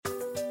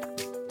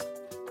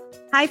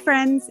Hi,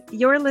 friends.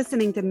 You're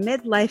listening to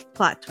Midlife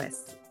Plot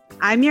Twists.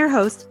 I'm your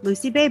host,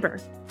 Lucy Baber.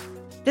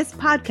 This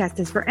podcast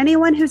is for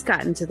anyone who's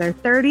gotten to their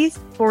 30s,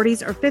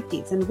 40s, or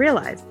 50s and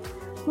realized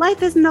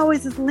life isn't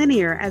always as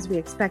linear as we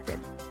expected.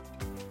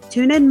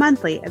 Tune in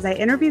monthly as I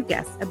interview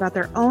guests about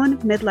their own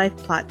midlife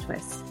plot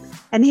twists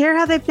and hear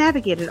how they've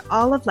navigated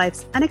all of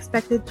life's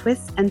unexpected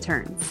twists and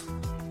turns.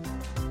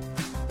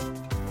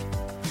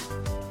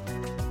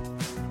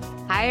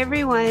 Hi,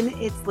 everyone.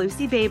 It's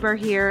Lucy Baber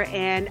here,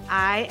 and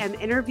I am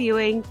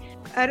interviewing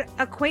an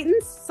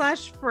acquaintance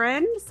slash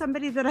friend,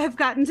 somebody that I've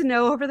gotten to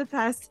know over the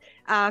past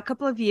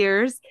couple of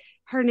years.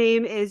 Her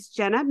name is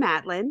Jenna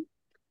Matlin,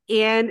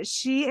 and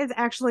she is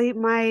actually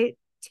my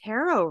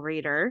tarot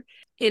reader,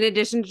 in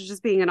addition to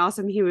just being an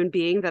awesome human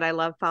being that I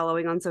love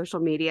following on social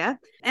media.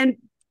 And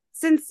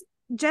since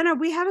Jenna,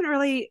 we haven't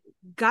really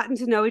gotten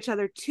to know each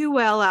other too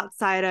well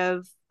outside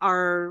of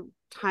our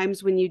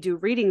times when you do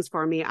readings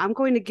for me, I'm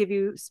going to give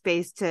you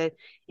space to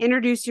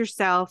introduce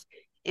yourself,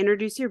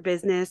 introduce your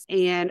business,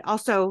 and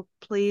also,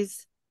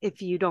 please,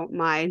 if you don't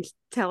mind,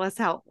 tell us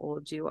how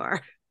old you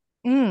are.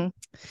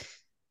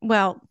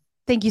 Well,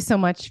 thank you so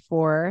much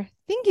for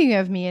thinking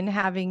of me and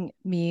having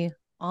me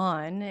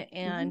on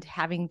and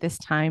having this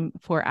time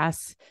for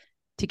us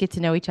to get to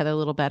know each other a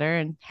little better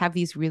and have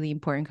these really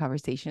important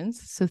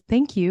conversations. So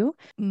thank you.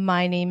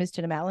 My name is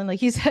Jenna Matlin,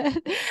 like you said,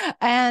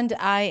 and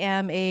I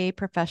am a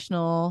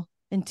professional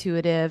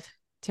intuitive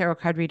tarot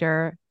card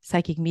reader,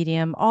 psychic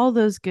medium, all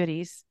those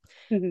goodies.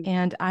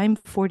 And I'm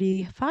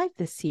 45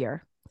 this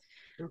year.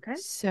 Okay.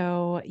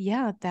 So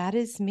yeah, that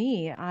is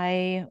me.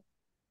 I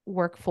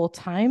work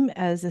full-time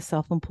as a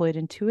self-employed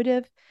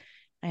intuitive.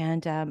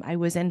 And I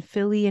was in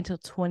Philly until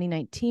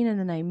 2019. And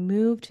then I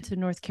moved to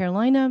North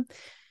Carolina.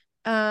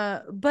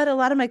 But a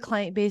lot of my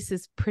client base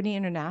is pretty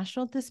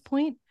international at this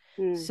point.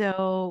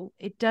 So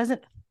it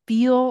doesn't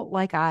feel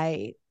like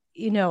that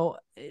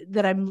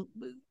I'm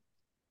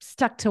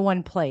stuck to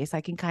one place.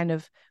 I can kind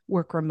of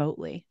work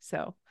remotely.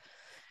 So,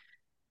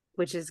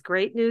 which is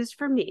great news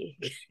for me.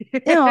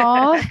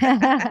 So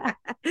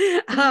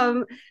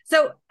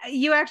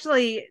you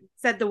actually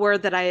said the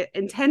word that I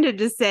intended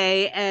to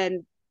say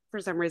and for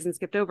some reason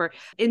skipped over.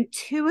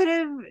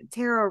 Intuitive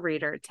tarot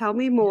reader. Tell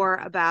me more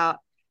about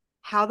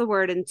how the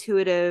word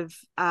intuitive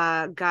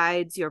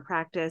guides your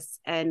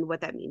practice and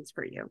what that means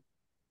for you.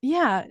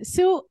 Yeah.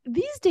 So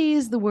these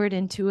days, the word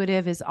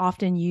intuitive is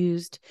often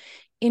used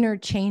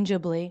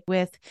interchangeably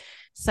with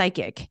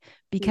psychic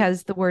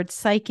because the word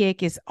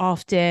psychic is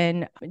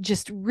often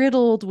just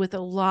riddled with a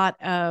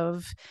lot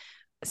of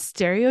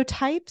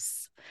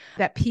stereotypes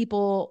that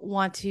people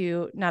want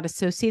to not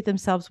associate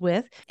themselves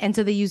with. And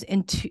so they use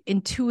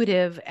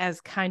intuitive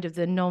as kind of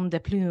the nom de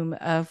plume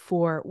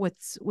for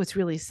what's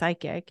really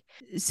psychic.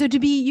 So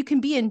you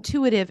can be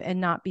intuitive and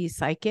not be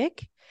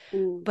psychic.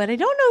 But I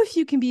don't know if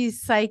you can be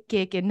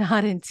psychic and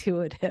not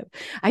intuitive.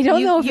 I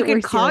don't know if you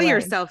can call your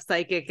yourself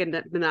psychic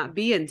and not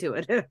be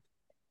intuitive.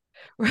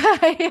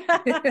 Right.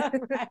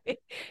 Right.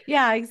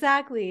 Yeah,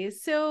 exactly.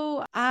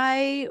 So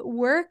I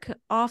work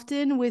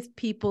often with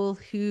people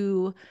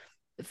who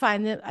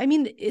find that,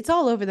 it's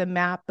all over the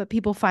map, but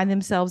people find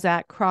themselves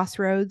at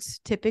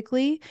crossroads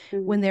typically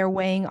when they're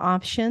weighing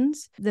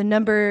options. The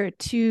number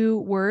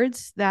 2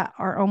 words that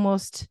are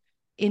almost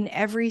in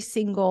every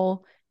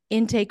single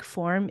intake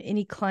form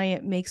any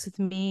client makes with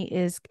me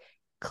is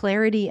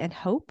clarity and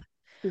hope.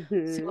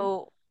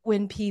 So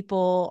when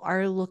people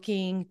are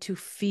looking to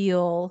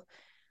feel,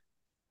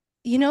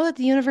 that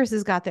the universe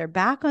has got their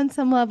back on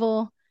some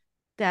level,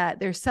 that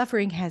their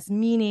suffering has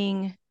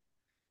meaning,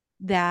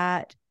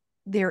 that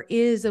there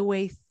is a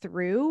way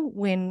through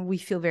when we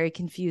feel very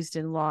confused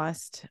and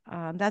lost.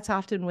 That's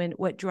often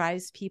what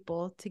drives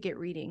people to get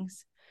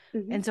readings.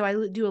 And so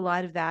I do a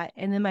lot of that.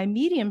 And then my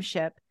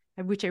mediumship,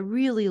 which I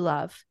really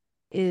love,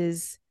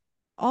 is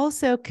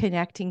also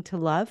connecting to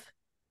love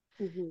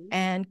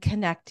and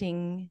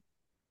connecting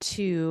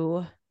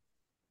to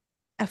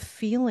a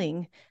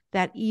feeling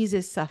that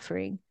eases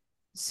suffering.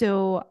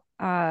 So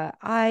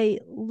I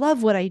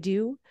love what I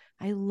do.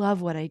 I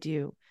love what I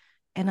do.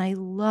 And I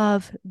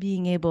love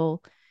being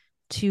able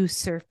to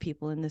serve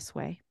people in this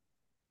way.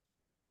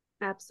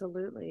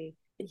 Absolutely.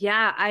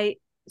 Yeah. I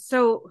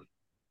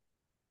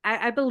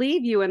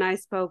believe you and I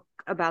spoke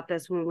about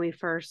this when we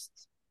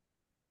first,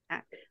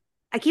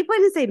 I keep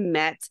wanting to say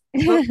met,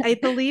 but I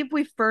believe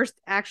we first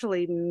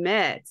actually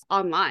met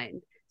online.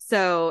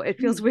 So it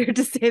feels weird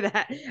to say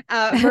that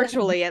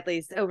virtually, at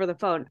least over the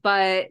phone.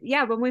 But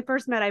yeah, when we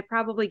first met, I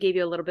probably gave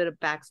you a little bit of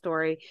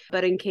backstory.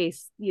 But in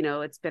case,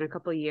 it's been a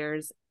couple of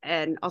years.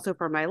 And also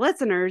for my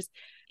listeners,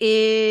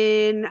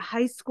 in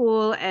high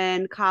school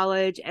and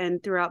college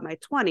and throughout my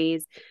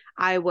 20s,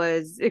 I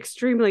was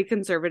extremely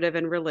conservative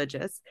and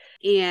religious.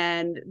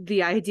 And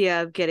the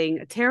idea of getting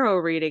a tarot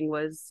reading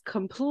was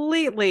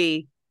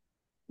completely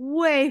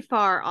way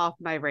far off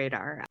my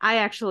radar.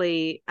 I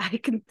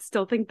can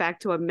still think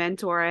back to a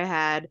mentor I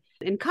had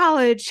in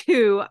college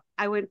who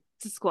I went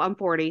to school. I'm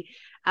 40.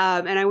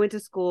 And I went to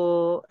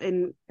school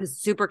in a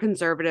super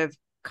conservative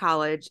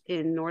college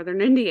in Northern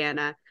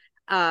Indiana.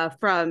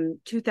 from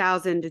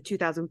 2000 to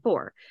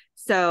 2004.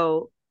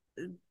 So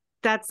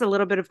that's a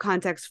little bit of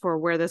context for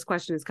where this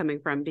question is coming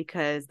from,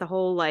 because the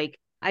whole like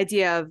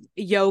idea of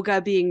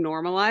yoga being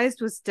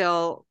normalized was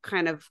still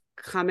kind of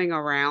coming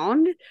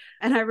around.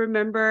 And I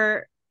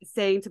remember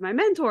saying to my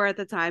mentor at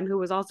the time, who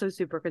was also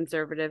super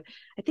conservative,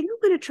 I think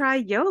I'm going to try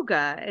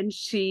yoga. And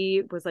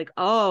she was like,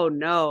 oh,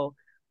 no,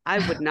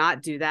 I would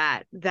not do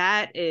that.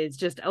 That is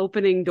just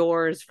opening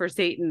doors for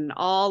Satan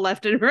all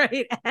left and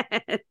right.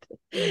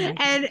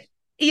 And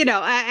you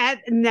know,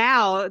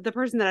 now the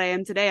person that I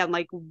am today, I'm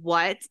like,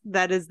 what?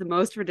 That is the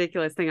most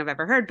ridiculous thing I've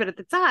ever heard. But at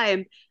the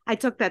time, I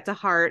took that to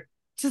heart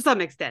to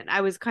some extent.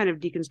 I was kind of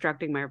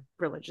deconstructing my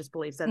religious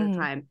beliefs at the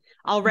time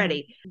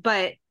already.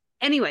 But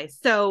anyway,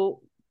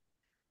 so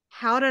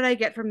how did I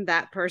get from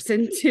that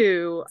person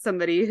to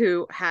somebody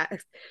who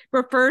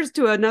refers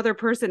to another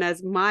person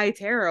as my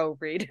tarot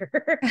reader?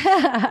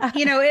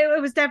 You know, it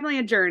was definitely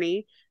a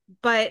journey.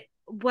 But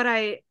what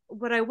I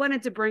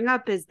wanted to bring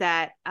up is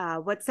that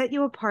what set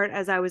you apart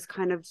as I was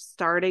kind of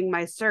starting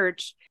my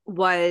search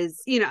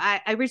was, you know,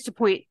 I reached a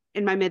point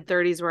in my mid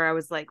 30s where I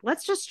was like,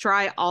 let's just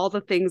try all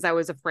the things I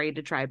was afraid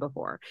to try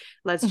before.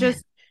 Let's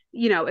just,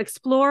 you know,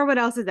 explore what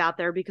else is out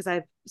there, because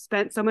I've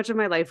spent so much of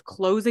my life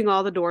closing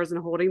all the doors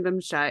and holding them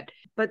shut.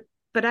 But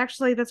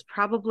actually that's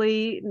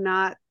probably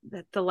not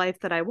the life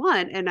that I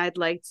want. And I'd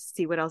like to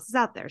see what else is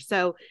out there.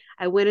 So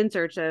I went in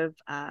search of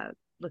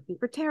looking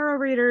for tarot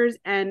readers.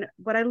 And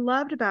what I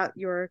loved about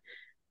your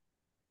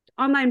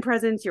online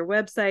presence, your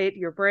website,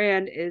 your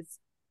brand, is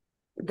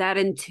that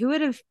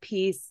intuitive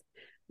piece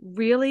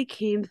really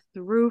came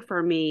through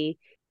for me.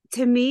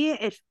 To me,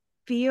 it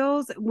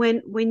feels,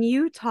 when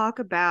you talk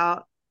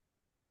about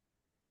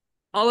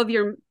all of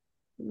your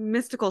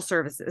mystical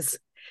services,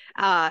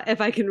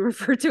 if I can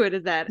refer to it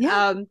as that,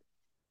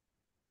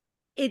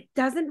 it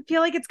doesn't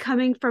feel like it's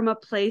coming from a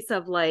place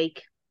of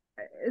like,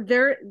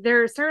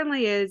 there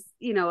certainly is,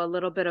 you know, a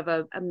little bit of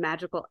a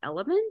magical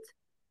element,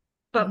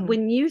 but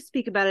when you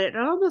speak about it, it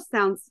almost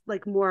sounds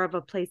like more of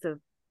a place of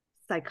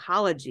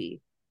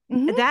psychology.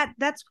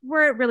 That's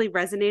where it really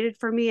resonated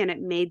for me, and it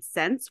made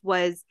sense.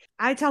 Was,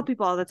 I tell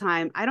people all the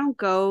time, I don't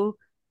go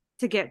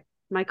to get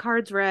my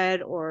cards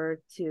read or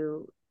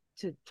to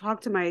talk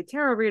to my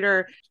tarot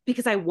reader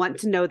because I want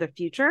to know the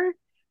future.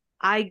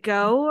 I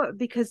go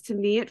because to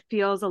me it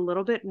feels a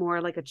little bit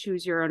more like a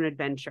choose your own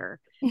adventure.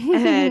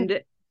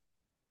 And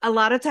a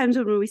lot of times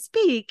when we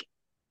speak,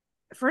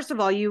 first of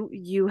all, you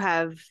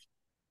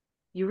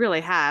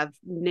really have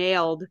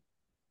nailed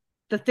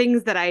the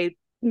things that I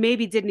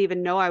maybe didn't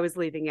even know I was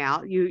leaving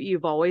out.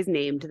 You've always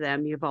named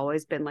them. You've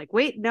always been like,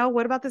 wait, no,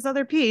 what about this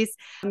other piece?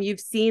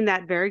 You've seen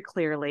that very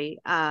clearly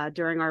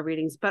during our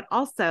readings, but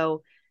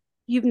also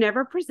you've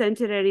never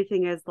presented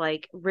anything as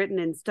like written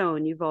in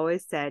stone. You've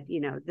always said,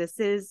 you know, this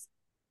is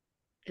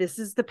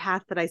the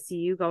path that I see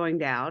you going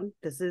down.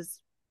 This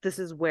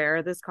is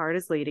where this card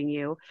is leading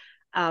you,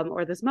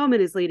 or this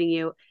moment is leading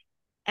you.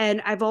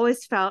 And I've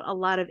always felt a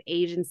lot of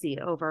agency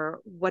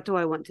over, what do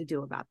I want to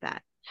do about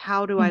that?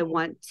 How do I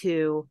want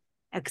to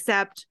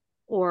accept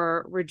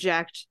or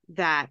reject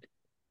that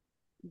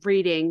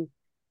reading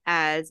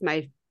as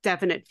my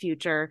definite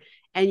future?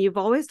 And you've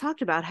always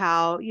talked about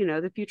how, you know,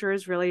 the future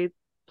is really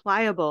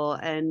pliable,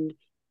 and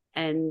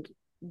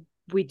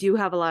we do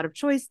have a lot of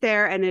choice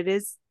there. And it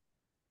is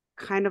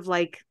kind of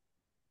like,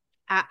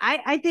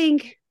 I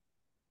think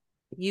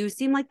you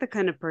seem like the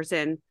kind of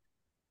person,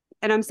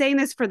 and I'm saying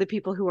this for the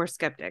people who are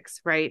skeptics,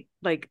 right?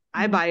 Like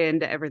I buy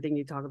into everything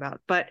you talk about,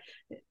 but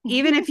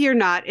even if you're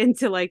not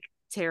into like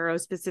tarot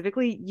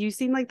specifically, you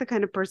seem like the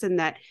kind of person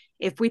that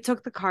if we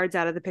took the cards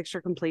out of the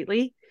picture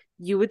completely,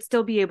 you would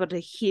still be able to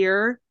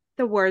hear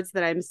the words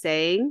that I'm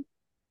saying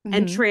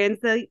and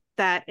translate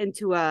that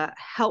into a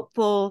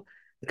helpful,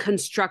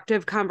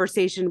 constructive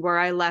conversation where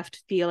I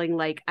left feeling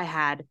like I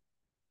had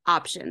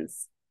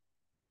options.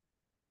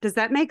 Does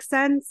that make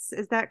sense?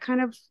 Is that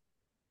kind of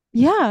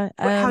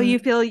how you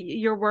feel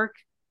your work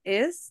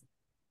is?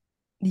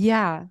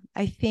 Yeah,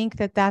 I think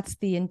that's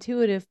the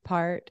intuitive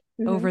part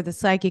over the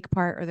psychic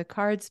part or the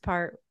cards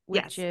part,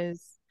 which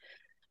is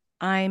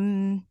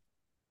I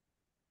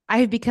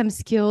have become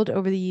skilled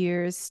over the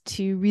years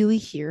to really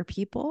hear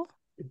people,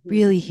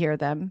 really hear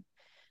them.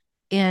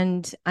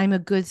 And I'm a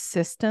good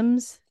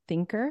systems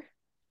thinker.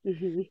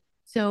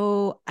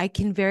 So I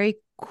can very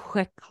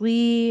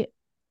quickly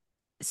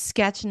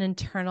sketch an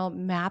internal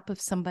map of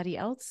somebody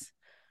else,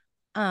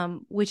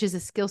 which is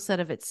a skill set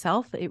of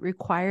itself. It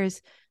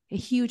requires a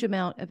huge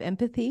amount of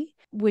empathy,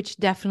 which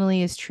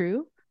definitely is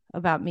true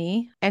about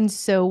me. And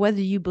so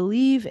whether you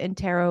believe in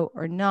tarot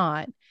or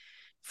not,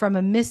 from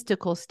a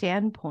mystical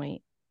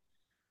standpoint,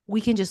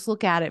 we can just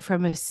look at it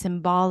from a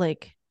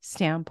symbolic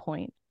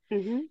standpoint.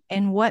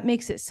 And what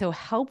makes it so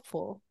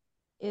helpful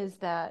is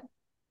that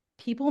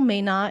people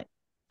may not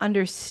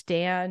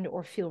understand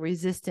or feel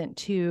resistant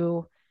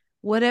to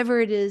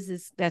whatever it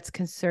is that's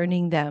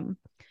concerning them.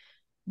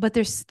 But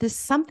there's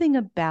something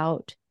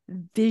about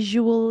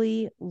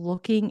visually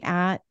looking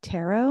at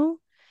tarot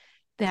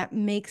that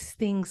makes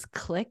things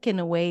click in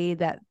a way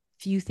that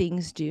few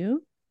things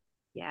do.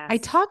 I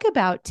Yes. talk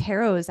about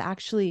tarot as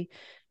actually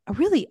a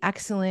really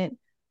excellent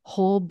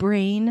whole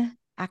brain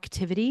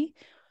activity.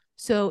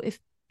 So if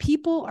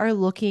people are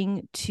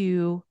looking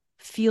to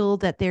feel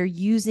that they're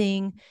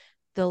using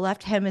the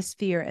left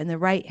hemisphere and the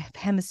right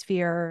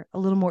hemisphere a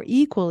little more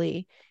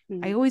equally, I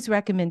Mhm. always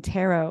recommend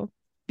tarot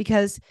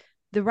because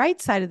the right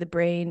side of the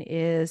brain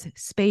is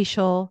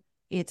spatial,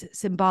 it's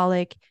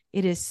symbolic,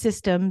 it is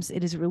systems,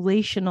 it is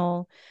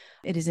relational,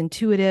 it is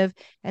intuitive.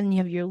 And then you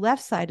have your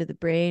left side of the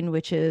brain,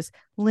 which is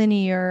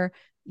linear,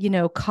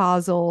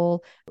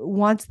 causal,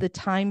 wants the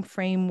time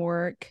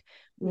framework,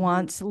 Mhm.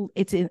 wants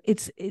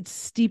it's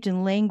steeped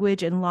in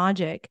language and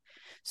logic.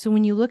 So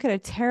when you look at a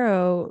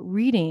tarot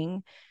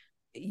reading,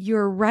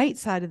 your right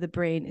side of the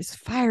brain is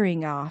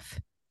firing off.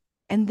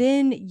 And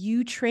then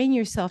you train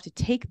yourself to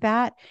take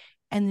that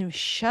and then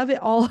shove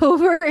it all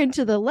over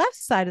into the left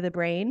side of the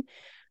brain.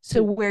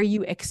 So where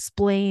you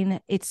explain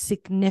its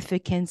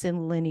significance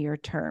in linear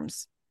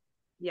terms.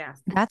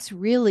 Yes. That's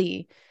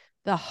really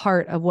the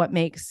heart of what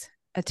makes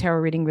a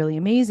tarot reading really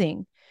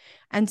amazing.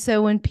 And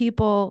so when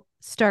people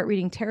start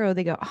reading tarot,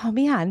 they go, "Oh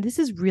man, this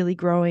is really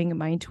growing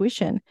my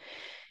intuition."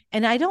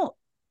 And I don't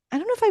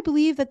know if I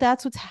believe that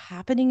that's what's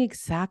happening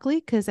exactly,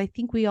 because I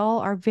think we all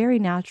are very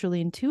naturally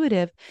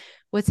intuitive.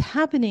 What's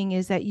happening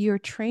is that you're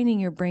training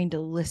your brain to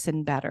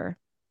listen better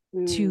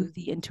to Mm.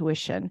 the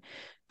intuition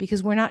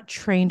because we're not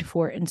trained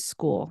for it in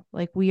school.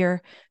 Like we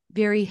are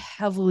very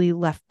heavily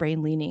left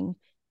brain leaning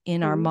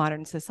in our Mhm.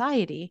 modern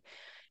society.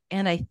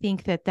 And I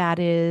think that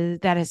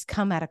has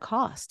come at a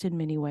cost in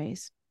many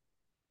ways.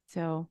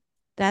 So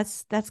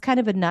that's kind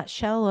of a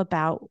nutshell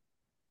about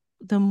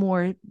the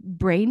more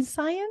brain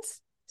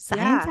science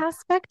Yeah.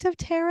 aspect of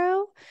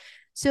tarot.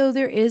 So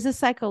there is a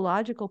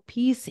psychological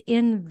piece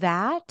in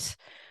that.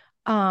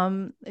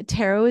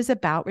 Tarot is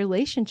about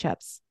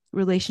relationships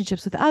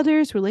with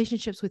others,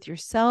 relationships with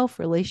yourself,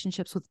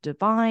 relationships with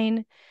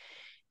divine,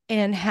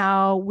 and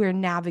how we're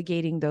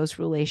navigating those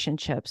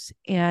relationships,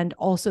 and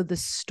also the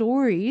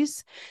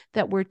stories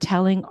that we're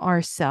telling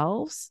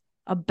ourselves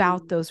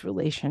about Mm. those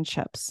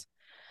relationships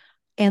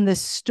and the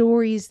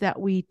stories that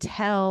we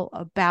tell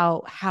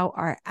about how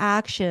our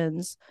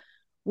actions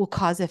will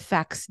cause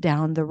effects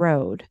down the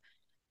road.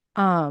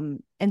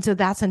 And so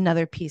that's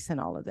another piece in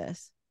all of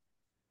this.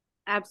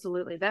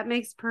 Absolutely. That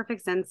makes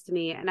perfect sense to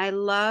me. And I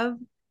love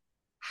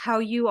how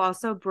you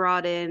also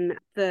brought in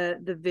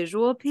the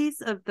visual piece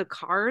of the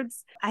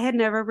cards. I had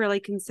never really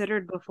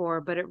considered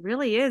before, but it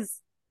really is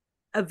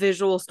a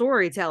visual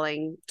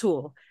storytelling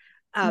tool.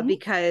 Mm-hmm.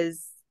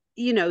 Because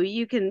you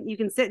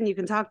can sit and you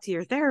can talk to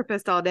your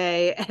therapist all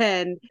day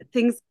and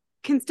things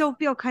can still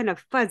feel kind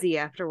of fuzzy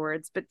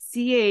afterwards, but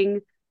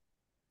seeing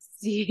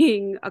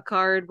a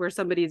card where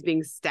somebody is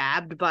being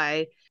stabbed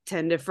by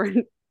 10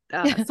 different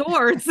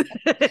swords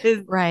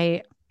is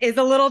Right. is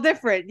a little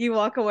different. You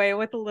walk away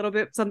with a little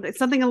bit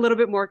something a little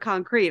bit more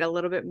concrete, a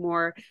little bit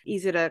more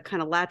easy to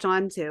kind of latch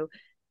on to.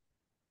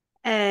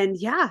 And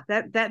yeah,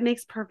 that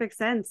makes perfect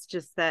sense.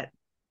 Just that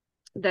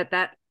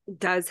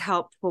does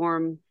help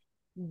form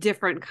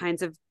different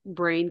kinds of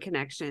brain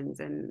connections,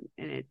 and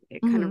it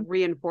kind Mm-hmm. of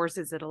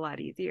reinforces it a lot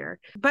easier.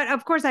 But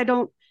of course I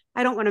don't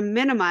want to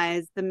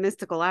minimize the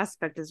mystical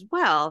aspect as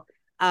well.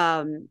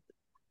 um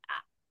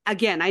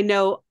Again, I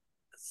know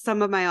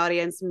some of my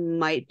audience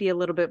might be a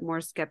little bit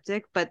more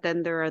skeptic, but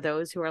then there are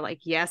those who are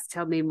like, yes,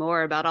 tell me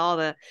more about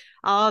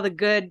all the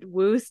good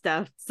woo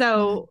stuff.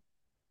 Mm-hmm.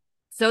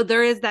 So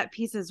there is that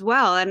piece as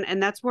well.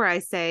 And that's where I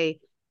say,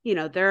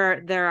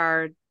 there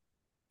are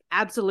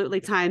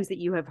absolutely times that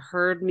you have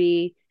heard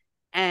me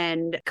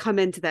and come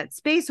into that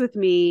space with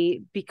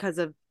me because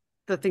of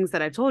the things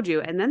that I've told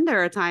you. And then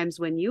there are times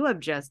when you have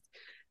just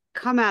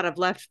come out of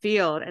left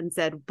field and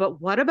said, but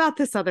what about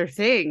this other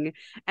thing?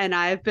 And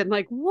I've been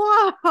like,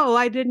 whoa,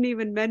 I didn't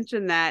even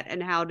mention that.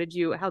 And how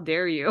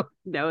dare you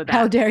know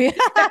How that? dare you?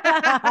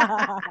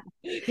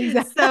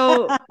 Exactly.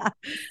 so,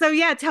 so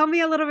yeah, tell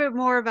me a little bit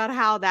more about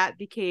how that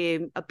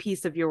became a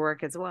piece of your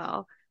work as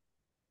well.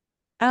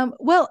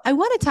 Well, I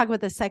want to talk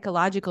about the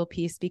psychological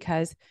piece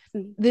because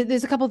Mhm.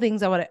 there's a couple of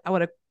things I want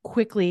to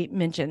quickly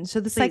mention.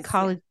 So Please.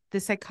 Yeah. the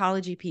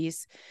psychology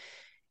piece,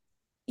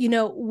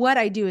 what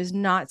I do is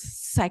not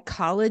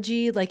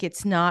psychology, like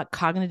it's not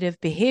cognitive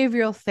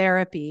behavioral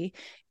therapy.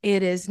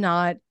 It is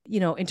not,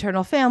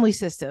 internal family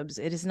systems.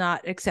 It is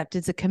not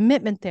acceptance of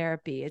commitment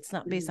therapy. It's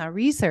not based Mhm. on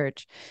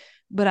research.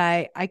 But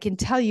I can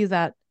tell you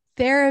that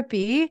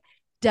therapy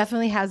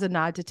definitely has a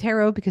nod to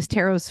tarot because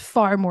tarot is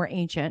far more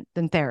ancient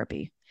than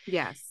therapy.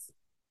 Yes.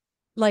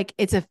 Like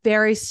it's a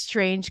very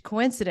strange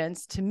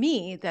coincidence to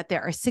me that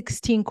there are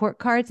 16 court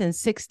cards and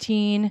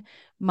 16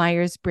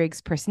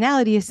 Myers-Briggs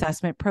personality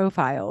assessment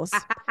profiles.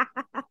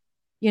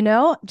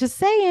 Just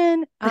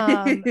saying.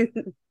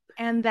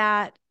 And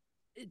that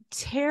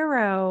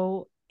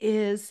tarot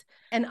is,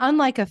 and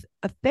unlike a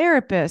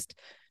therapist,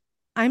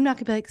 I'm not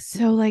gonna be like,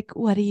 so like,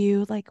 what do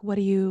you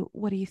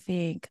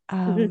think?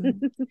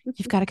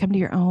 You've got to come to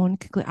your own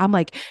conclusion. I'm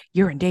like,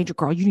 you're in danger,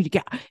 girl. You need to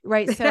get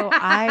right. So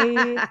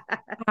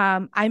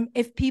I'm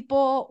if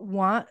people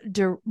want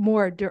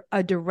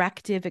a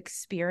directive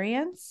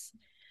experience,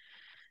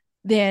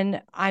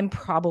 then I'm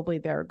probably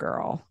their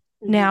girl.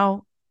 Mm-hmm.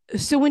 Now,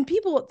 so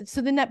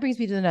then that brings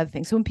me to another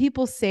thing. So when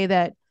people say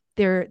that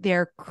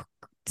they're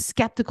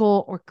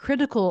skeptical or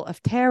critical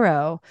of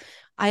tarot,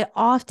 I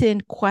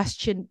often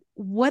question,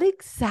 what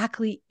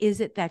exactly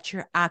is it that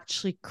you're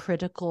actually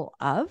critical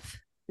of?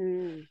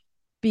 Mm.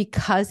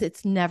 Because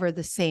it's never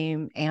the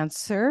same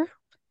answer.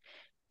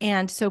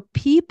 And so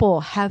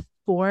people have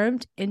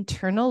formed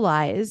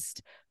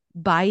internalized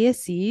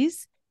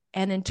biases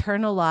and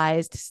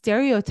internalized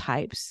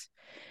stereotypes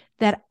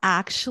that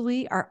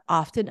actually are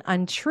often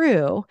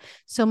untrue.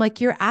 So I'm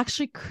like, you're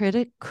actually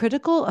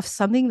critical of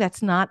something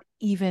that's not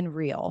even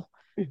real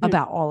Mm-hmm.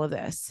 about all of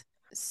this.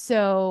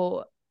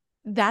 So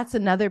that's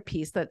another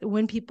piece, that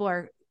when people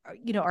are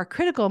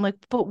critical, I'm like,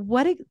 but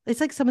what? It's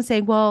like someone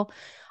saying, well,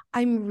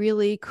 I'm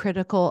really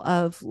critical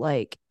of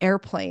like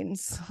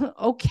airplanes.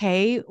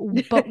 Okay,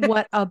 but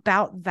what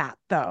about that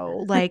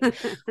though? Like,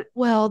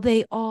 well,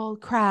 they all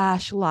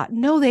crash a lot.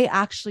 No, they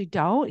actually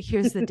don't.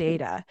 Here's the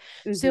data.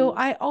 So Mm-hmm.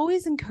 I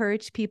always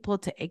encourage people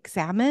to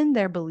examine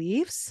their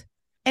beliefs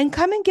and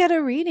come and get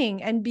a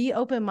reading and be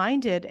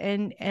open-minded.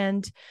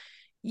 And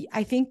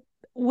I think,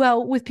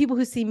 well, with people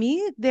who see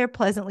me, they're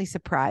pleasantly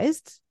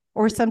surprised,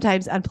 or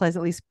sometimes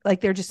unpleasantly, like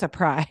they're just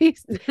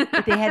surprised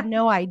that they had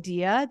no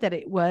idea that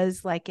it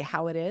was like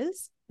how it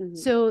is. Mm-hmm.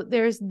 So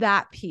there's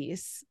that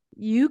piece.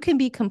 You can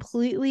be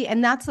completely,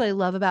 and that's what I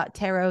love about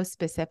tarot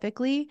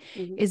specifically,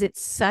 Mm-hmm. is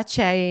it's such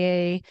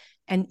an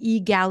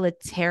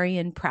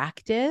egalitarian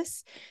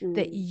practice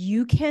that Mm-hmm.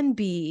 you can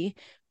be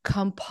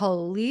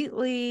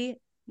completely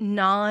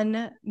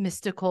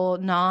non-mystical,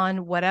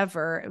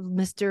 non-whatever,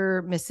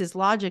 Mr. Mrs.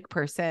 Logic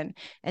person,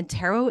 and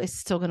tarot is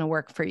still going to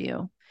work for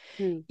you.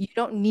 Mm. You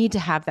don't need to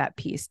have that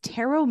piece.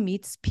 Tarot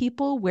meets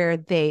people where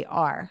they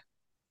are.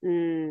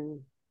 Mm.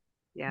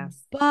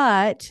 Yes.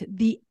 But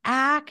the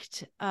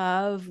act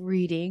of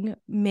reading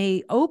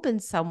may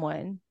open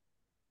someone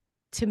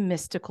to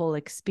mystical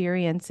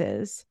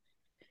experiences.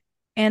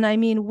 And I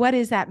mean, what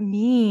does that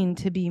mean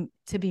to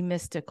be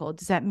mystical?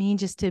 Does that mean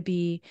just to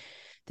be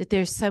that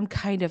there's some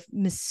kind of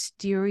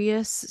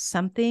mysterious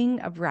something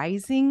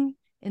arising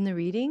in the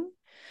reading?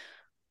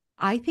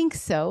 I think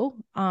so.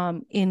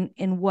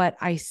 In what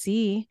I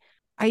see,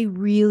 I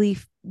really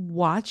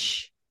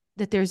watch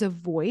that there's a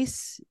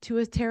voice to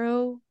a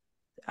tarot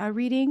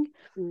reading,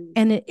 Mm.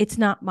 and it's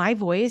not my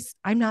voice.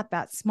 I'm not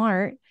that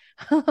smart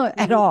at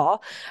Mm-hmm.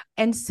 all.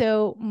 And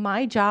so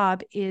my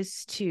job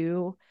is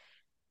to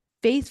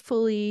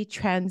faithfully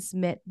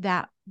transmit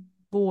that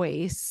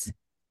voice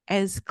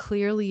as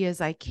clearly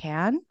as I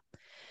can.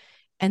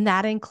 And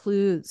that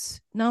includes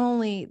not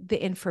only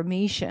the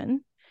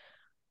information,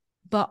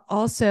 but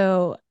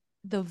also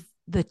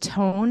the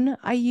tone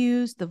I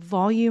use, the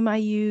volume I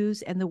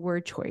use, and the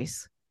word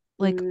choice.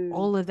 Like Mm.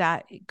 all of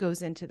that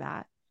goes into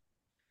that.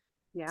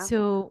 Yeah.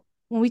 So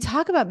when we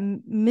talk about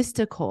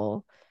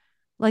mystical,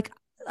 like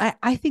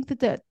I think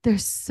that there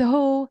is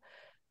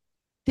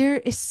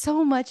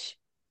so much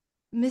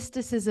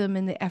mysticism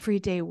in the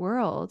everyday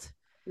world,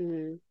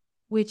 Mm.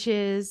 which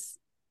is,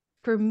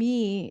 for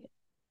me,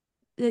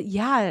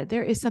 yeah,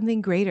 there is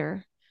something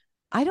greater.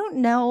 I don't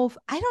know if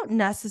I don't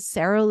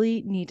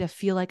necessarily need to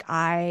feel like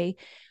I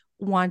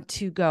want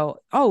to go,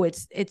 oh,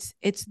 it's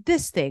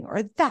this thing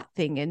or that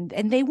thing, and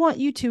they want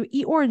you to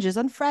eat oranges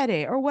on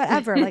Friday or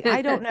whatever. Like,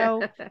 I don't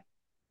know,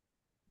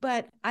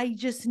 but I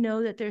just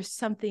know that there's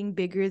something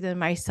bigger than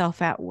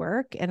myself at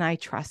work, and I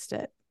trust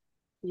it.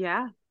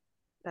 Yeah,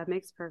 that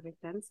makes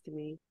perfect sense to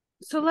me.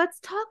 So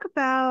let's talk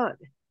about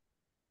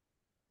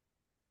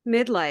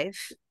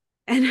midlife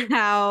and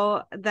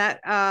how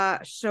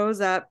that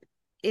shows up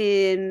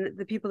in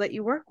the people that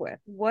you work with.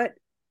 What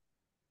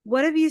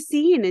have you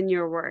seen in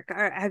your work?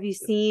 Have you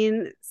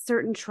seen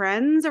certain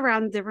trends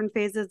around different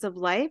phases of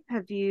life?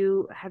 Have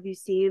you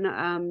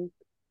seen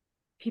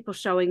people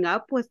showing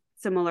up with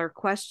similar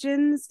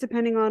questions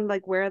depending on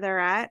like where they're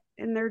at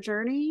in their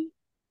journey?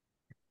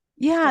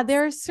 Yeah, What's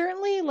there are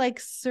certainly like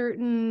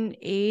certain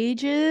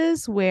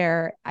ages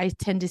where I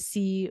tend to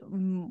see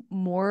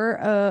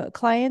more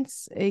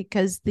clients,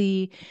 because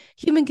the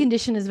human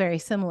condition is very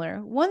similar.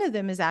 One of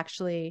them is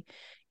actually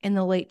in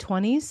the late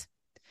 20s.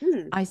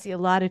 hmm. I see a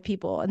lot of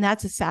people, and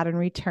that's a Saturn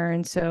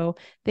return. So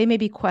they may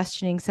be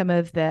questioning some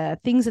of the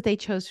things that they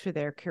chose for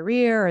their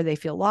career, or they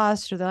feel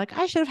lost, or they're like,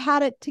 I should have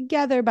had it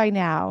together by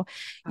now,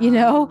 you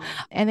know?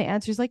 Oh. And the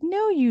answer is like,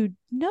 no, you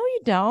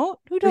don't.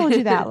 Who told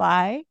you that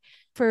lie?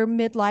 For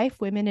midlife,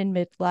 women in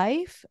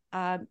midlife,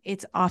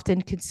 it's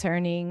often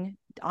concerning,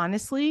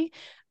 honestly,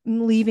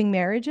 leaving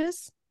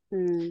marriages,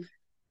 Hmm.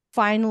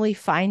 finally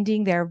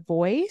finding their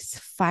voice,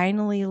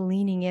 finally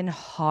leaning in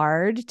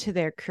hard to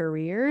their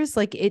careers.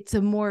 Like, it's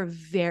a more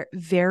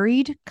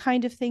varied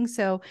kind of thing.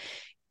 So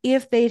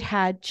if they'd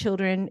had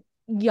children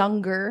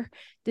younger,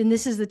 then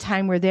this is the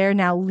time where they're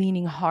now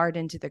leaning hard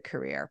into the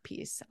career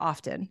piece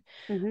often.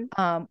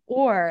 Mm-hmm.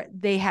 Or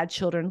they had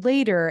children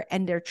later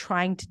and they're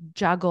trying to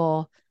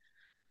juggle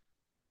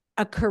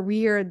a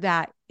career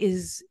that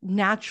is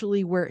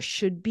naturally where it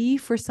should be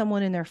for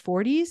someone in their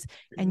 40s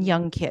and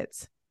young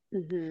kids.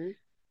 Mm-hmm.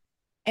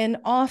 And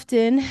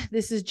often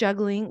this is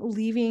juggling,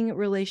 leaving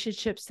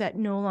relationships that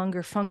no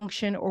longer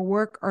function or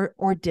work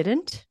or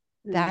didn't.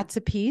 Mm. That's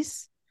a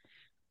piece.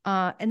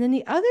 And then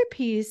the other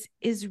piece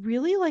is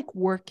really like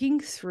working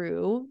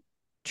through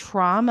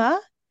trauma,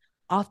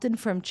 often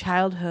from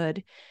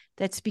childhood,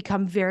 that's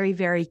become very,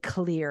 very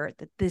clear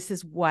that this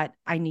is what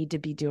I need to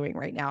be doing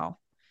right now.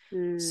 So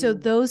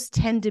Mm. those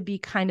tend to be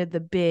kind of the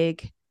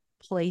big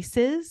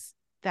places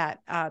that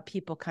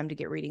people come to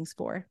get readings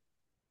for.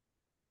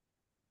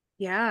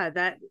 Yeah,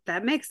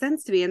 that makes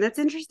sense to me. And that's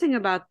interesting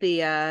about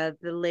the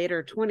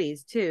later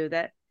 20s too.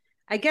 That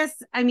I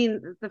guess I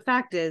mean the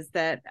fact is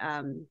that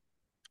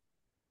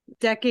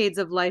decades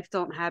of life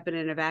don't happen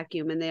in a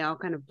vacuum and they all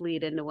kind of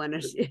bleed into one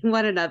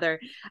another.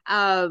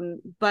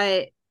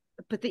 But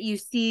that you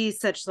see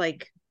such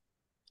like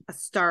a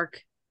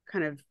stark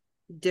kind of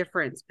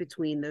difference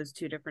between those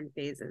two different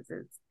phases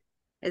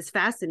is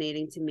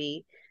fascinating to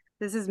me.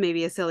 This is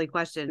maybe a silly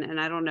question and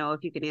I don't know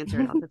if you can answer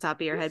it off the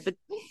top of your head, but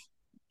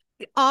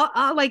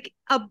like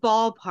a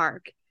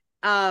ballpark,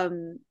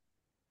 um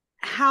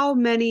how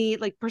many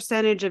like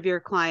percentage of your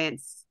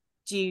clients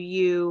do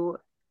you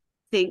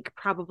think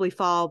probably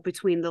fall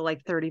between the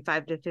like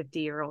 35 to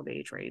 50-year-old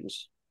age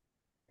range?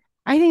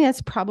 I think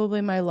that's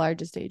probably my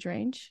largest age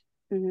range.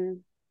 Mm-hmm.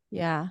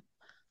 Yeah.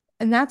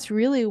 And that's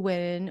really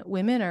when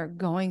women are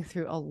going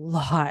through a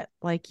lot.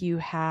 Like you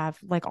have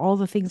like all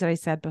the things that I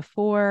said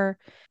before.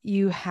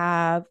 You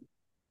have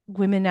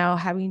women now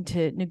having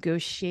to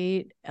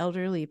negotiate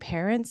elderly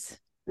parents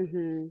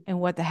Mm-hmm. and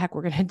what the heck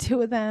we're going to do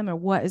with them or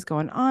what is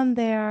going on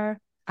there.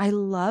 I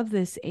love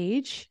this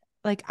age.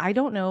 Like I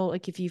don't know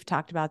like if you've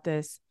talked about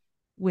this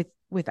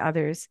with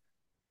others,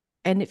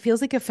 and it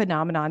feels like a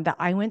phenomenon that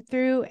I went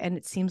through, and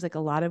it seems like a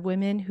lot of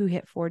women who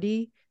hit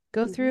 40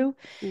 go through,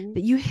 Mm-hmm.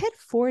 that you hit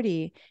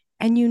 40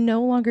 and you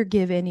no longer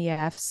give any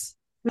F's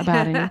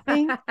about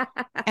anything.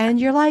 And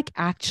you're like,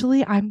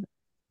 actually, I'm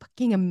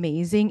fucking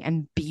amazing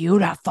and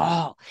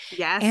beautiful. And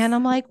Yes.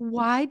 I'm like,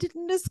 why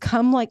didn't this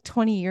come like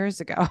 20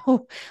 years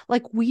ago?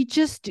 Like, we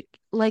just,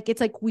 like, it's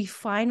like we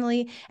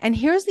finally, and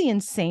here's the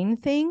insane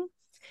thing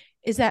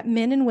is that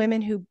men and women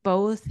who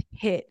both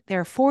hit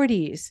their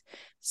 40s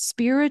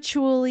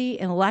spiritually,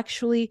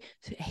 intellectually,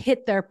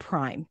 hit their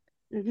prime.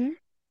 Mm-hmm.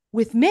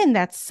 With men,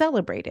 that's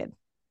celebrated.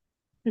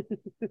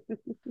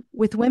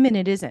 With women,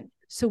 it isn't.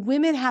 So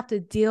women have to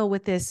deal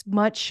with this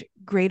much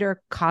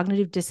greater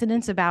cognitive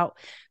dissonance about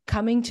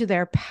coming to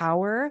their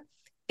power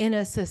in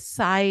a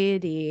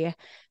society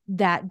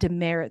that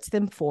demerits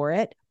them for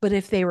it. But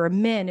if they were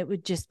men, it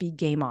would just be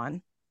game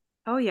on.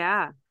 Oh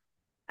yeah.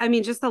 I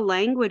mean, just the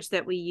language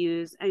that we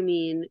use. I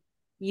mean,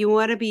 you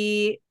want to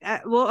be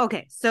well,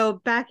 okay. So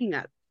backing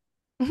up,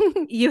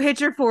 you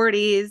hit your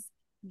 40s.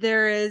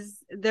 There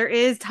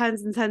is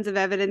tons and tons of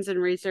evidence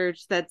and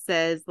research that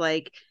says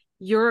like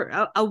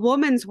a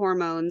woman's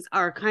hormones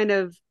are kind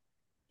of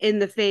in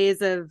the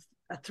phase of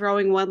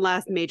throwing one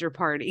last major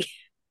party.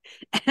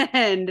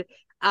 And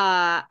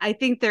I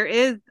think there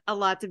is a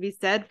lot to be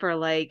said for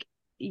like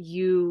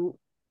you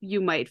you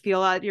might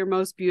feel at your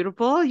most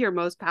beautiful, your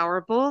most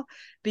powerful,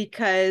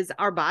 because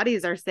our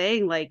bodies are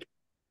saying like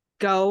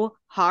go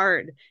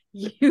hard.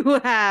 You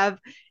have,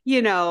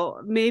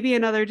 maybe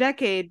another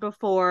decade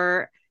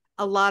before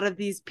a lot of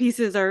these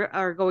pieces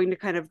are going to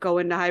kind of go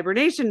into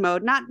hibernation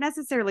mode, not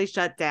necessarily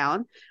shut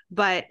down,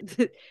 but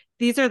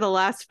these are the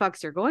last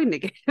fucks you're going to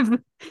give.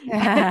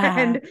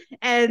 and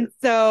and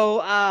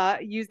so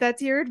use that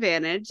to your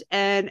advantage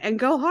and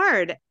go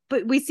hard.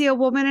 But we see a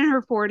woman in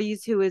her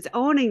 40s who is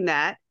owning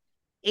that,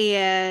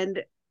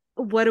 and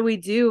what do we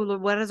do?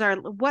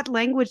 What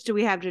language do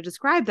we have to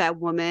describe that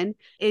woman?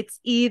 It's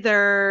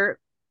either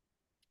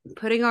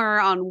putting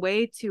her on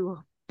way too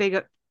big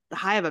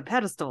high of a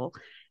pedestal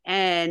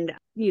and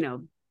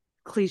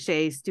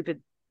cliche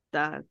stupid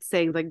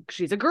saying like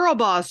she's a girl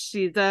boss,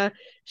 she's Right.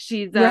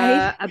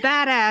 a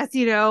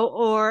badass,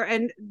 or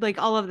and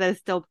like all of that is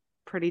still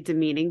pretty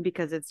demeaning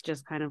because it's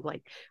just kind of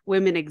like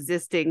women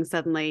existing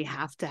suddenly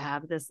have to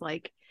have this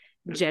like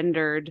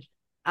gendered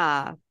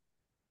uh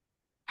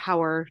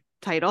power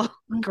title,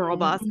 girl Mm-hmm,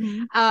 boss.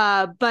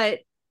 mm-hmm. But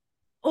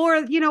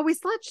or we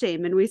slut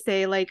shame and we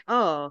say like,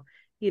 oh,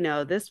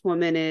 this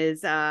woman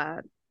is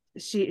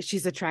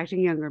she's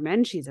attracting younger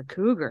men, she's a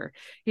cougar,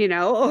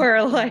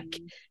 or like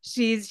Mm-hmm.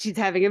 she's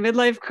having a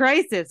midlife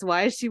crisis,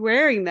 why is she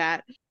wearing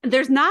that?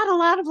 There's not a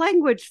lot of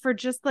language for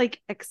just like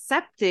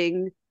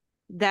accepting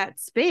that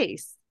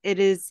space. It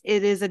is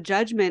a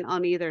judgment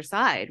on either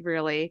side,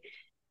 really.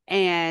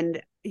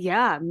 And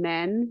yeah,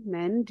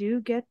 men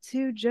do get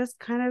to just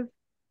kind of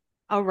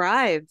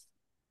arrive.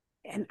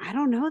 And I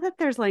don't know that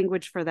there's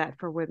language for that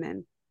for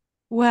women.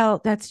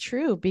 Well, that's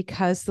true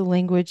because the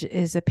language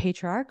is a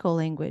patriarchal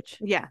language.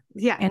 Yeah,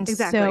 yeah, And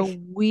exactly. so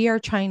we are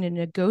trying to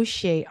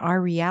negotiate our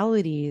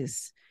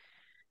realities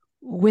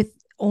with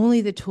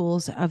only the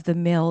tools of the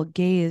male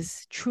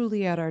gaze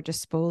truly at our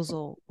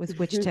disposal with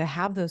which to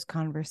have those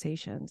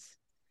conversations.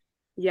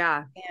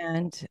 Yeah,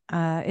 And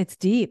it's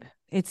deep.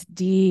 It's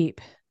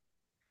deep.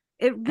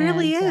 it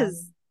really And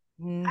is.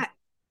 mm, I,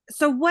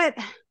 so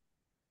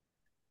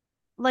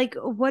like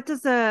what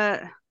does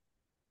a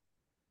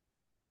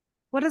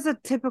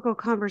typical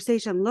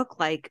conversation look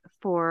like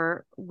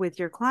for with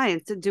your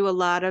clients? Do a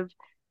lot of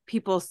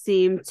people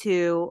seem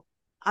to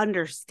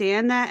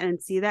understand that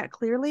and see that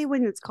clearly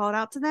when it's called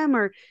out to them,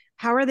 or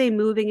how are they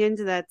moving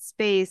into that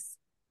space,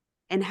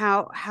 and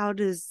how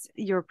does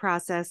your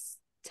process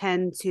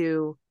tend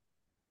to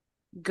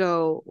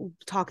go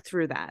talk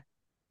through that?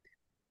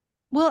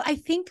 Well, I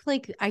think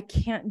like I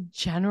can't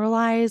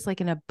generalize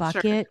like in a Sure.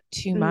 bucket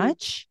too Mm-hmm.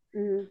 much,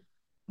 Mm-hmm.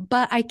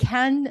 but I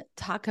can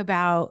talk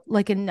about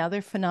like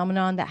another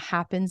phenomenon that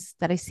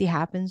I see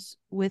happens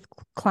with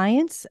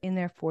clients in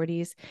their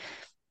 40s.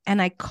 And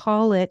I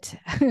call it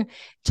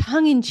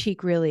tongue in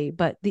cheek, really,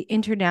 but the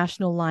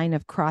international line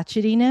of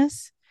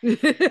crotchetiness.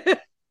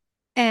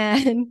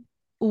 And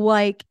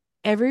like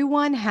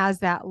everyone has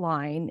that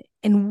line.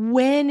 And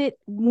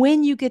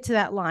when you get to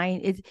that line,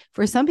 it's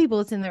for some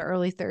people it's in their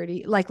early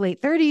 30s, like late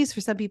 30s.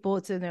 For some people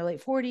it's in their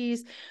late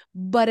 40s,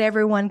 but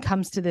everyone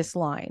comes to this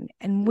line.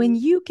 And when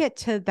you get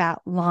to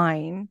that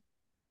line,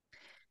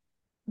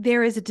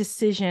 there is a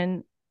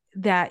decision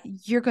that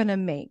you're going to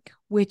make,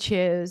 which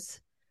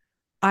is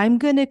I'm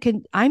going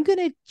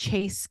to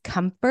chase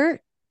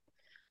comfort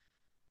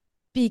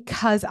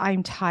because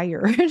I'm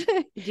tired.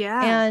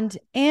 Yeah.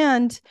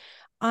 And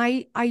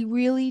I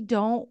really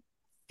don't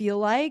feel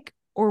like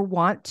or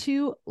want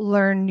to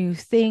learn new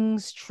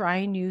things,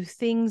 try new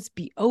things,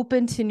 be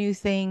open to new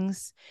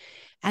things.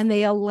 And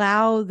they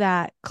allow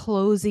that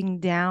closing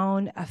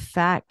down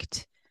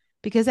effect.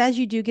 Because as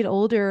you do get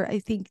older, I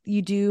think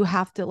you do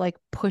have to like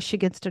push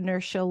against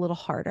inertia a little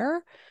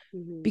harder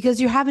Mm-hmm. because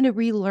you're having to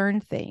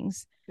relearn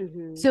things.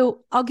 Mm-hmm.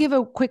 So I'll give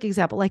a quick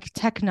example like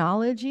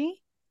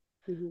technology.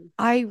 Mm-hmm.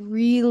 I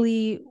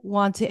really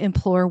want to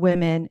implore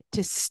women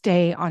to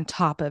stay on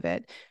top of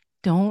it.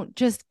 Don't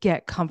just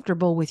get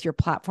comfortable with your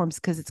platforms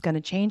because it's going to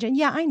change. And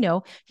yeah, I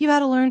know you've had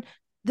to learn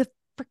the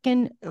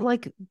freaking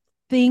like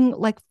thing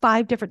like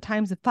 5 different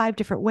times in 5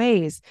 different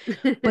ways.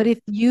 But if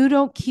you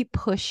don't keep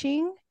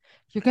pushing,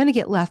 you're going to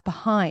get left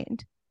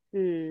behind.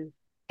 Mm.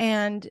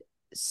 And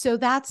so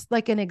that's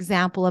like an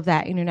example of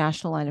that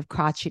international line of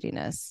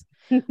crotchetiness.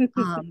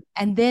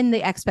 And then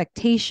the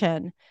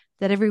expectation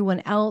that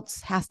everyone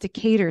else has to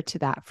cater to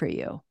that for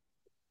you.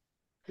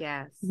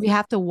 Yes. We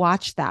have to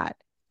watch that.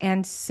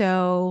 And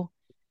so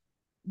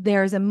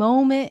there's a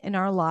moment in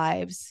our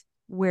lives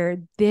where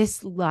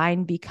this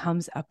line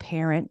becomes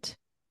apparent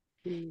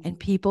and Mm.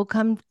 people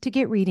come to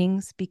get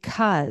readings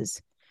because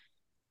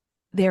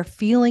they're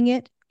feeling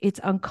it.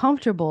 It's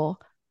uncomfortable,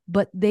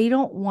 but they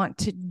don't want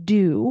to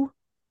do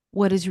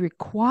what is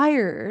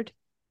required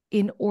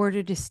in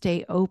order to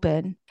stay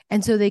open.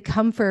 And so they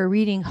come for a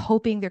reading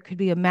hoping there could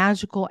be a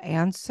magical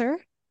answer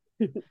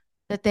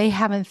that they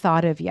haven't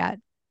thought of yet.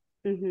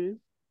 Mm-hmm.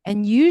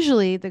 And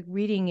usually the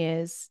reading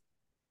is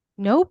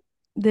nope,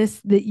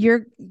 this that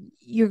you're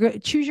going to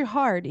choose your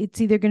hard.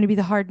 It's either going to be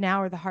the hard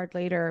now or the hard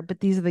later, but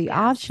these are the Yes.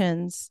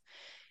 options.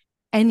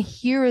 And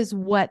here is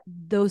what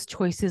those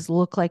choices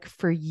look like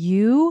for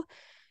you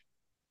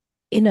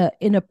in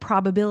a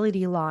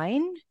probability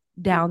line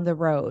down the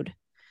road.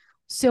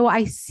 So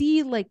I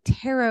see like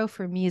tarot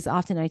for me is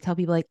often I tell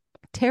people like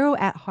tarot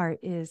at heart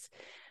is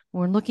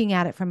when we're looking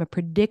at it from a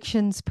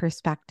predictions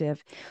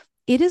perspective,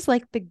 it is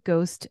like the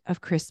ghost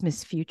of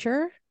Christmas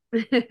future,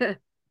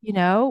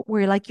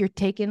 where like you're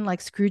taken,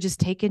 like Scrooge is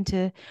taken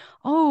to,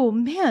 oh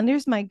man,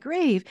 there's my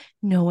grave.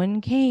 No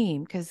one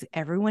came because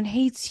everyone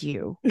hates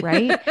you,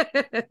 right?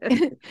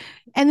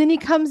 And then he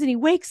comes and he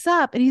wakes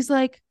up and he's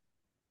like,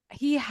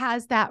 he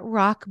has that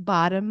rock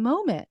bottom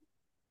moment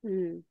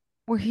Mm.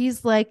 where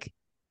he's like,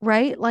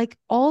 right, like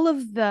all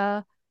of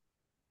the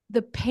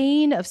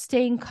pain of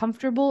staying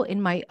comfortable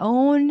in my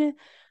own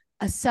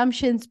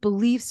assumptions,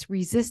 beliefs,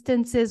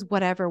 resistances,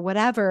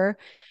 whatever,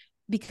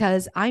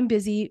 because I'm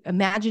busy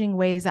imagining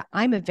ways that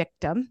I'm a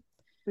victim,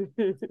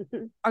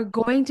 are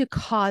going to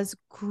cause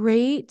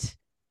great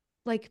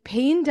like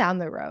pain down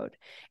the road.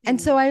 And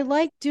so I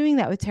like doing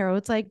that with tarot.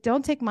 It's like,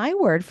 don't take my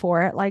word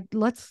for it. Like,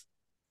 let's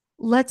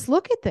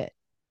look at it.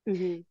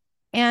 Mm-hmm.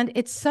 And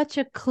it's such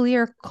a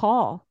clear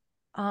call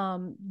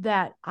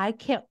that I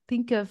can't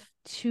think of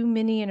too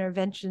many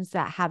interventions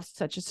that have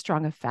such a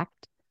strong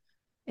effect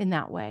in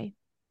that way.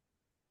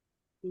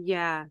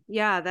 Yeah,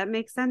 yeah, that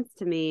makes sense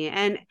to me.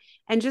 And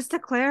just to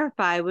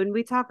clarify, when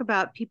we talk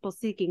about people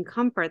seeking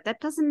comfort, that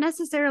doesn't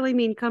necessarily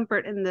mean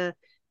comfort in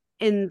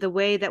the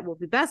way that will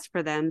be best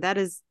for them. That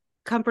is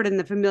comfort in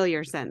the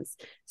familiar sense.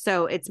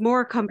 So it's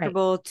more Right.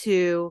 comfortable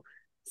to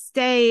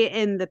stay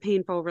in the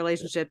painful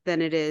relationship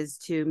than it is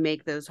to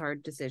make those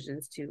hard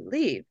decisions to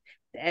leave.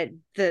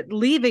 The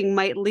leaving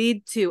might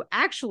lead to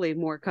actually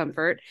more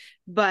comfort,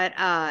 but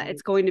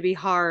it's going to be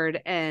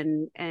hard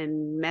and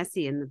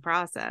messy in the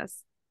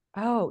process.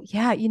 Oh,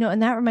 yeah.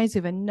 And that reminds me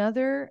of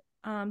another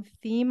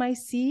theme I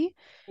see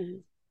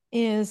Mhm.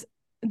 is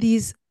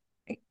these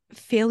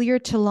failure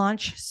to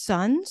launch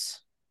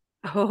sons.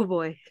 Oh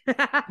boy.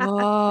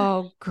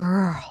 Oh,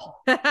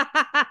 girl.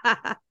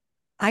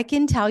 I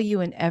can tell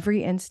you in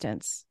every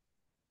instance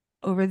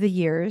over the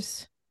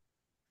years,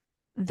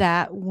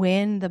 that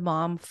when the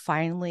mom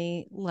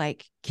finally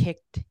like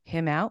kicked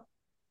him out,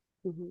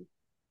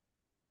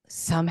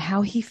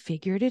 somehow he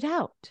figured it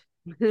out.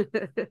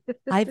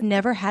 I've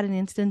never had an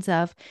instance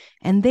of,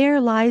 and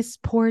there lies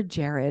poor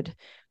Jared,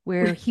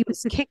 where he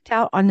was kicked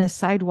out on the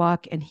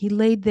sidewalk and he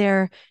laid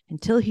there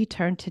until he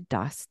turned to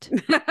dust.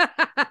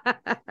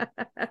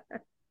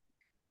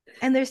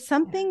 And there's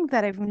something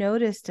that I've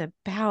noticed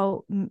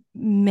about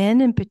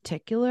men in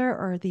particular,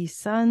 or these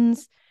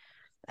sons.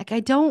 Like, I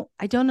don't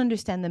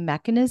understand the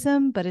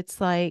mechanism, but it's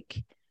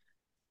like,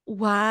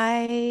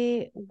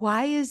 why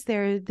is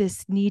there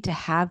this need to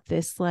have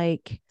this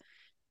like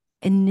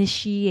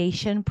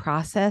initiation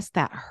process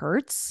that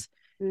hurts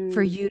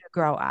for you to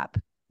grow up?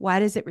 Why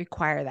does it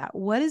require that?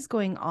 What is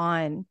going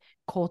on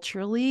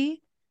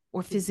culturally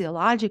or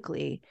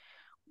physiologically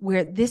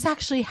where this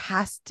actually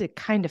has to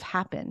kind of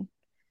happen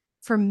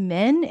for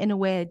men in a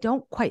way I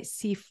don't quite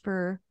see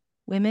for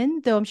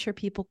women, though I'm sure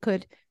people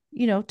could,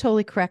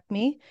 totally correct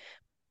me.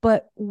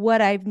 But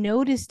what I've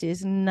noticed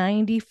is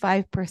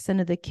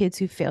 95% of the kids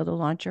who fail to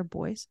launch are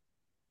boys.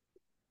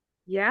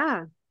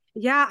 Yeah.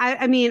 Yeah.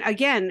 I mean,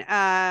 again,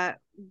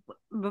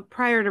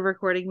 prior to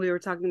recording, we were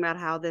talking about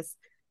how this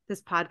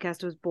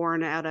podcast was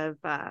born out of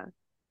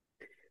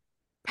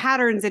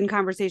patterns and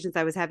conversations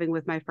I was having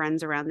with my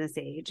friends around this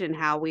age, and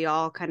how we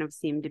all kind of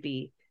seem to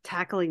be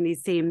tackling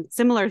these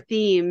similar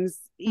themes,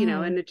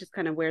 and it just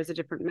kind of wears a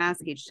different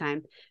mask each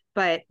time.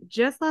 But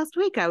just last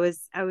week, I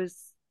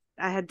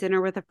had dinner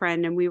with a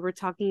friend, and we were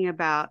talking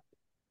about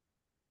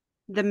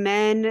the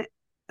men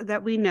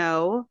that we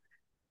know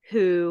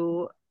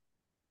who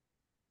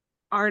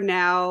are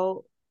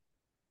now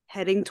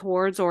heading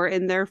towards or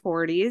in their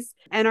 40s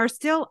and are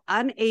still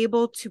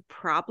unable to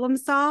problem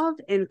solve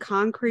in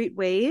concrete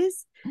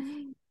ways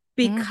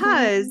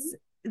because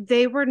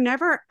they were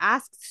never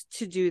asked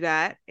to do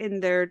that in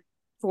their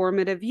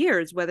formative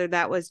years, whether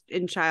that was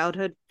in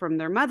childhood from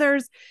their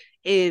mothers,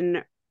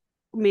 in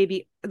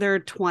maybe their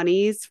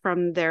 20s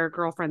from their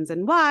girlfriends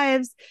and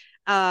wives.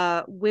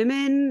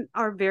 Women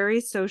are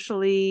very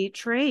socially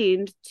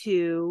trained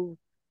to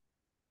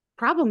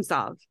problem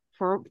solve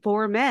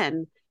for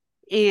men,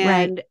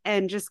 and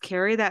just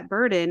carry that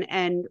burden.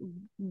 And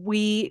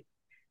we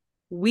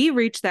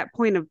reach that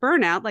point of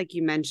burnout, like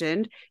you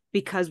mentioned,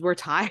 because we're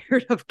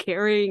tired of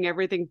carrying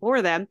everything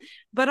for them.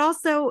 But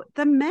also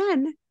the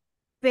men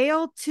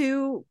fail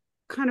to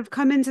kind of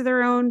come into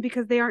their own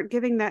because they aren't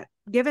given that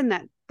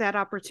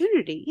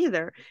opportunity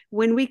either.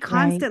 When we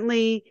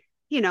constantly,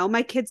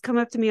 my kids come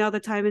up to me all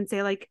the time and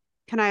say, like,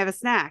 can I have a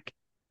snack?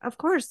 Of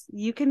course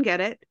you can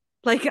get it.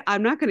 Like,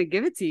 I'm not going to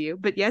give it to you,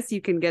 but yes,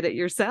 you can get it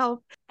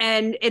yourself.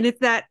 And it's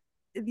that,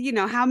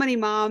 how many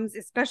moms,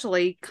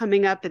 especially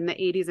coming up in the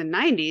 80s and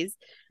 90s,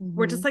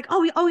 were just like,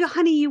 oh,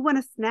 honey, you want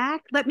a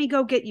snack? Let me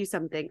go get you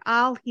something.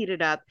 I'll heat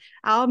it up.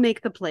 I'll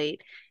make the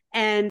plate.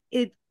 And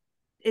it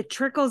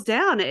trickles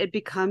down. It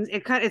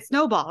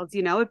snowballs,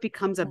 it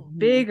becomes a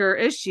bigger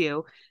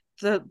issue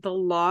the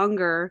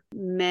longer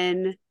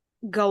men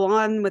go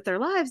on with their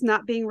lives,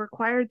 not being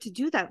required to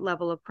do that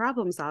level of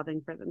problem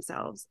solving for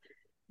themselves.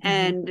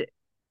 And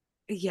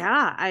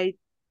now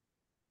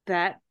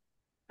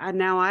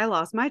I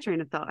lost my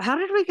train of thought. How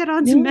did we get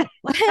on to men?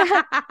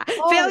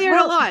 Failure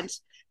to launch.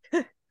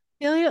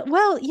 Failure.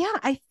 Well, yeah,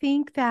 I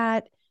think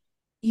that,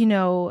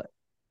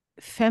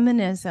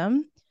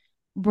 feminism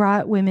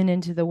brought women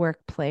into the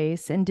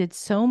workplace and did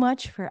so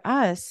much for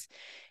us.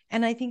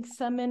 And I think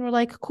some men were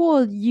like,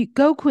 cool, you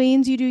go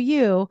queens, you do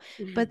you.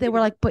 But they were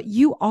like, but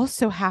you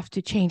also have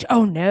to change.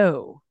 Oh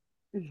no.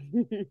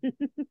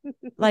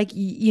 Like,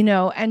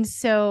 and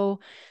so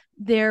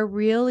there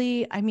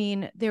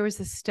was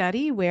a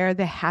study where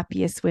the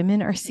happiest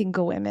women are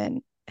single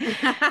women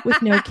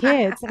with no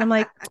kids. And I'm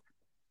like,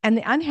 and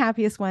the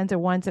unhappiest ones are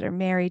ones that are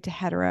married to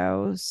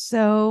heteros.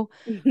 So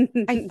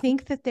I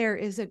think that there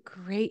is a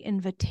great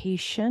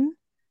invitation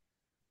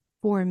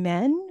for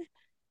men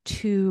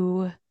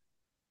to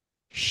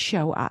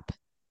show up.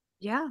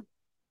 Yeah.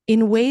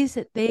 In ways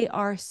that they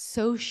are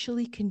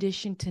socially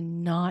conditioned to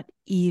not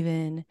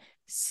even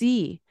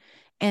see.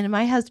 And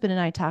my husband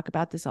and I talk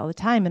about this all the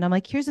time. And I'm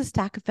like, here's a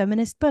stack of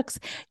feminist books.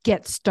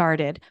 Get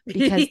started,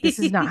 because this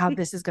is not how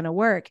this is going to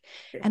work.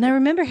 And I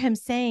remember him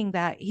saying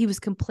that he was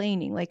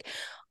complaining, like,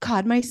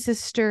 God, my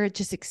sister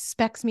just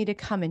expects me to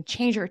come and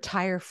change her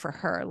tire for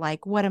her.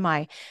 Like, what am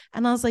I?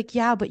 And I was like,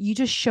 yeah, but you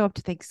just show up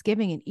to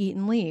Thanksgiving and eat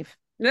and leave.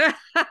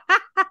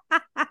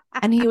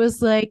 And he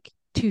was like,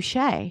 touche.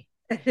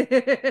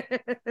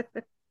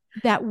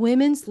 That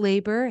women's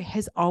labor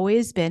has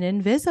always been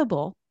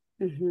invisible.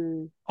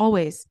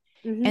 Always.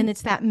 And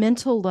it's that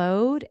mental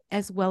load,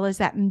 as well as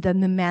that the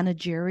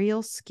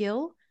managerial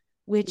skill,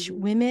 which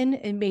women,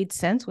 it made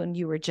sense when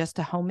you were just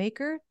a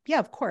homemaker. Yeah,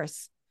 of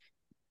course.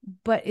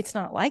 But it's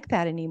not like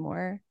that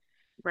anymore.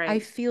 Right. I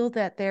feel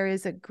that there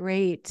is a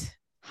great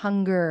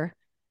hunger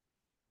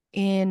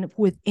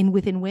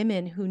within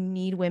women who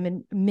need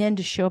men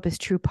to show up as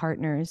true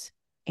partners.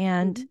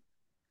 And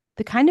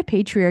the kind of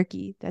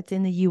patriarchy that's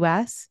in the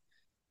US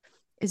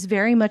is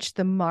very much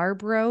the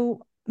Marlboro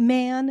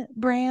man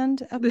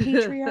brand of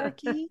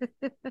patriarchy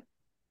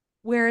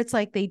where it's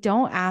like they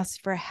don't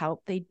ask for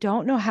help. They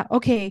don't know how.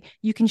 Okay,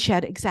 you can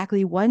shed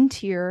exactly one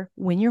tear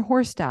when your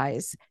horse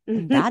dies,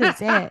 and that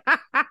is it.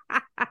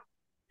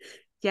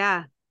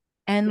 Yeah.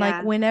 And Yeah.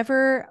 like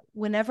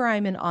whenever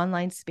I'm in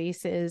online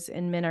spaces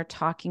and men are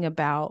talking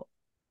about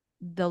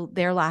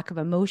their lack of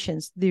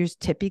emotions, there's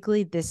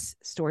typically this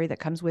story that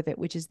comes with it,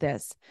 which is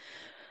this.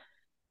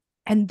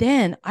 And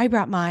then I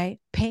brought my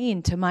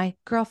pain to my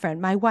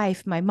girlfriend, my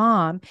wife, my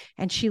mom,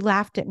 and she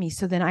laughed at me.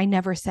 So then I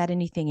never said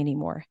anything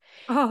anymore.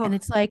 Oh. And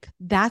it's like,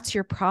 that's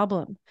your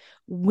problem.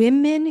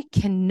 Women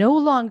can no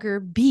longer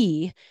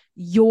be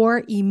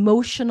your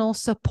emotional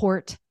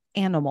support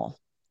animal.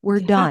 We're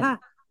done.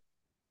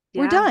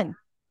 We're done.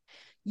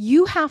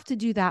 You have to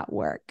do that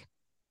work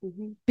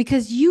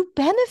because you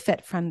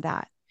benefit from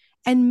that.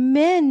 And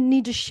men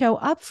need to show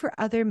up for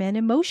other men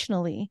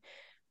emotionally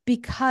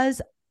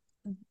because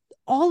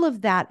all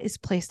of that is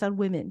placed on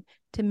women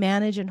to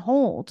manage and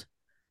hold.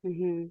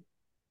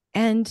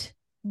 And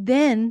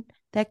then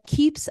that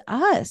keeps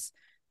us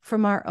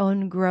from our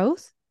own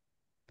growth,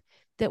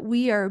 that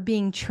we are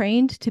being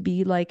trained to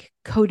be like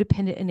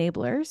codependent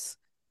enablers,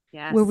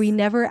 where we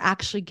never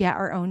actually get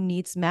our own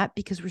needs met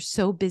because we're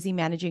so busy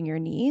managing your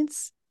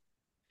needs.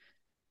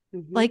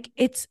 Like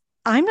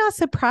I'm not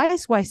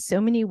surprised why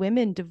so many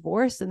women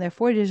divorce in their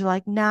 40s are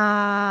like,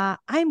 nah,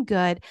 I'm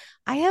good.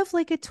 I have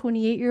like a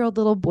 28-year-old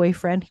little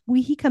boyfriend.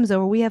 He comes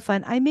over, we have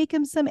fun. I make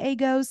him some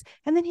Egos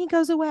and then he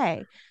goes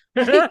away.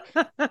 Like,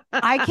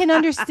 I can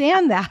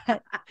understand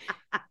that.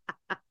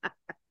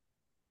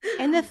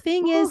 And the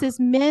thing is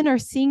men are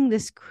seeing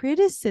this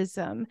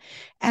criticism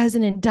as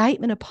an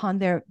indictment upon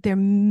their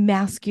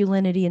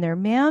masculinity and their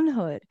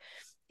manhood,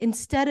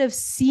 instead of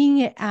seeing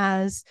it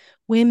as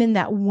women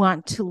that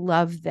want to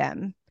love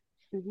them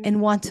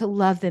and want to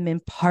love them in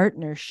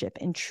partnership,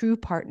 in true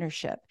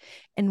partnership,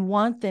 and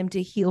want them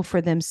to heal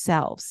for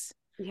themselves.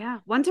 Yeah.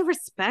 Want to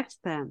respect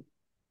them.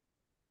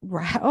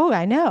 Right. Oh,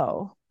 I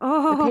know. The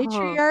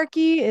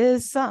patriarchy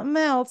is something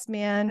else,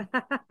 man.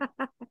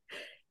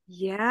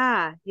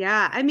 Yeah.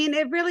 I mean,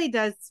 it really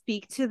does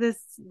speak to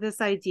this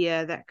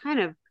idea that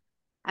kind of,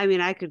 I mean,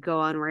 I could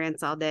go on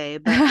rants all day,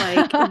 but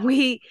like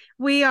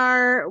we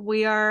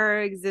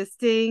are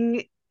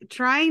existing,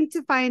 trying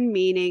to find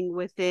meaning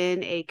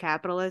within a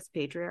capitalist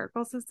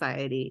patriarchal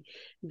society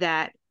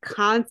that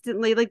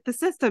constantly, like, the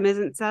system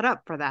isn't set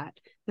up for that.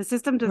 The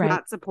system does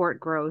not support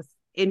growth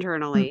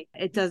internally.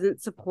 It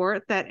doesn't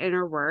support that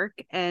inner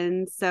work.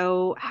 And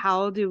so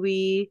how do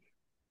we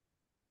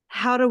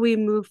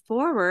move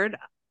forward?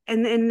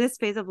 And in this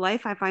phase of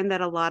life, I find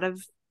that a lot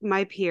of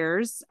my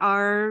peers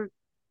are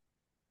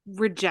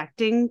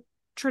rejecting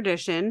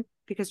tradition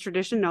because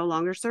tradition no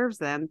longer serves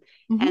them.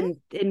 And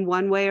in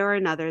one way or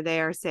another,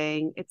 they are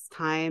saying it's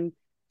time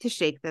to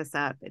shake this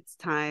up. It's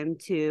time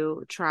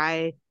to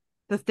try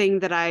the thing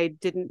that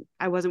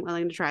I wasn't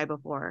willing to try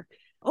before.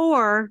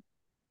 Or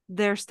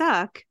they're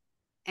stuck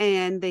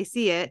and they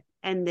see it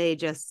and they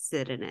just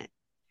sit in it.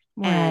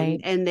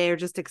 And they're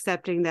just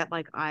accepting that,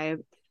 like, I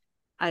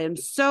am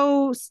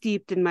so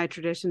steeped in my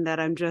tradition that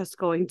I'm just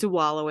going to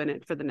wallow in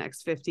it for the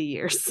next 50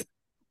 years.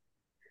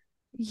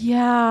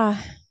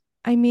 Yeah.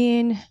 I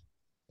mean,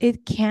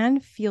 it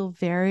can feel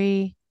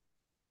very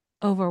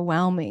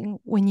overwhelming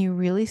when you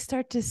really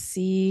start to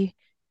see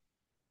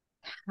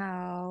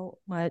how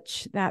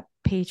much that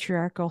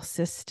patriarchal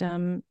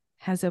system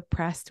has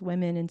oppressed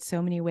women in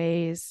so many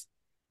ways.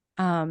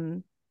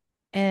 And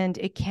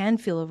it can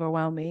feel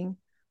overwhelming.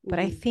 But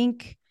I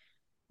think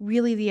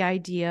really the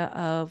idea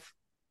of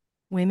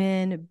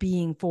women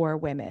being for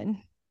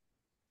women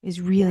is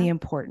really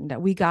important,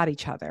 that we got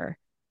each other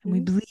and we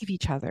believe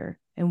each other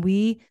and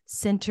we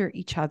center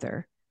each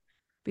other,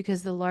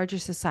 because the larger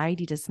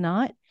society does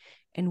not.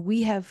 And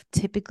we have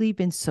typically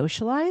been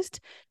socialized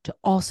to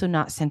also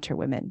not center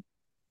women.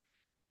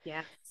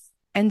 Yes.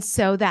 And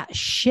so that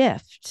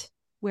shift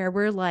where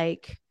we're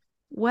like,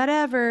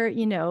 whatever,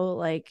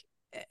 like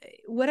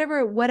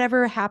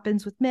whatever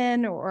happens with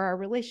men or our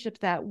relationships,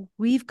 that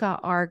we've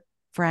got our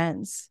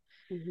friends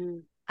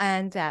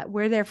and that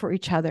we're there for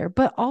each other,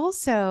 but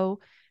also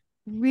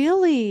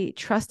really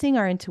trusting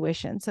our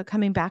intuition. So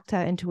coming back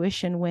to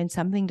intuition when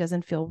something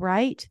doesn't feel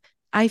right,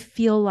 I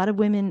feel a lot of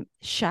women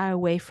shy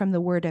away from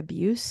the word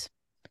abuse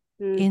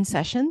in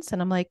sessions.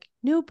 And I'm like,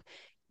 nope,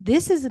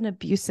 this is an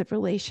abusive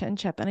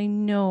relationship. And I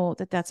know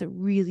that that's a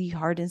really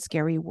hard and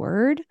scary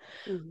word,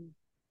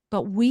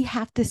 but we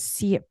have to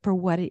see it for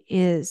what it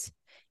is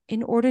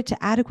in order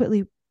to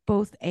adequately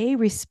both A,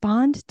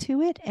 respond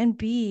to it, and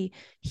B,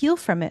 heal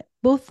from it,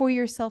 both for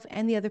yourself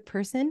and the other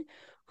person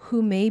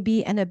who may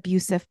be an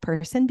abusive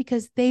person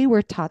because they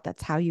were taught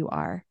that's how you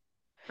are.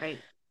 Right.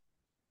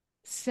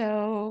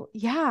 So,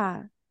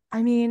 yeah,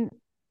 I mean,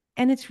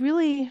 and it's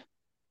really,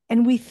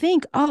 and we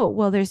think, oh,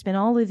 well, there's been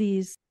all of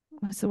these,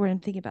 what's the word I'm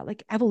thinking about?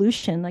 Like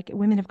evolution, like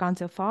women have gone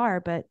so far,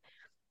 but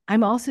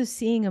I'm also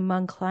seeing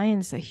among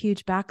clients a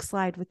huge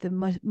backslide with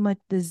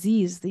the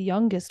Z's, the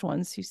youngest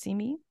ones who see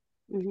me.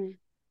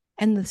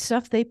 And the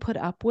stuff they put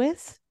up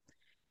with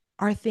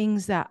are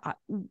things that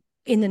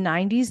in the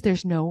 90s,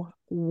 there's no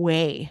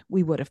way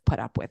we would have put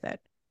up with it.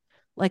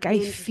 Like, I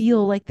feel Interesting.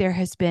 like there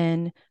has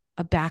been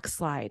a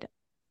backslide.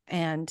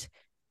 And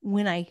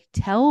when I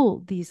tell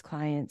these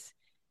clients,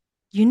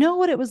 you know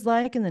what it was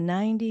like in the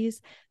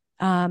 90s?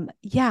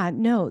 Yeah,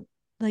 no,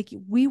 like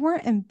we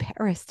weren't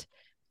embarrassed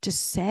to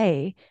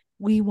say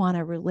we want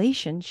a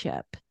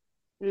relationship.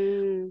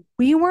 Mm.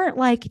 We weren't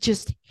like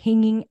just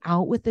hanging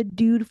out with a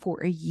dude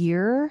for a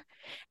year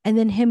and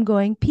then him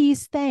going,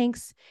 peace,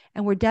 thanks.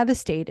 And we're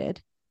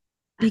devastated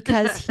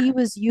because he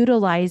was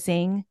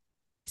utilizing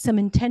some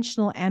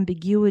intentional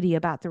ambiguity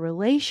about the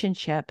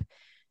relationship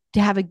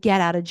to have a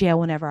get out of jail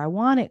whenever I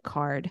want it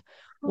card,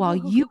 while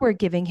you were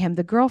giving him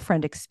the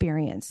girlfriend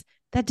experience.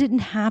 That didn't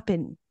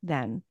happen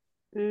then.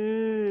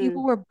 Mm.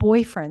 People were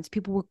boyfriends,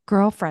 people were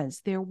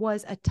girlfriends. There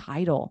was a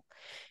title.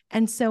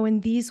 And so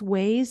in these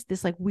ways,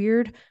 this like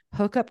weird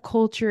hookup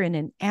culture and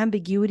an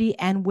ambiguity,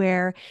 and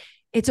where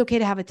it's okay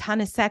to have a ton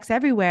of sex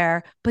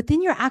everywhere, but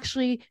then you're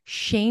actually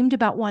shamed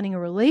about wanting a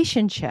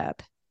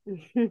relationship.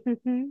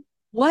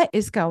 What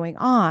is going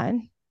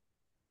on?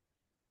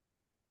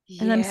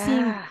 And I'm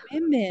seeing Yeah.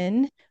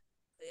 women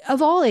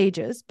of all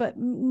ages, but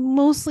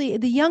mostly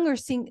the younger,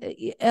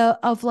 seeing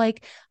of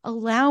like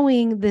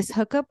allowing this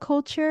hookup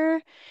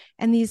culture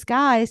and these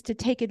guys to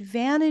take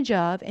advantage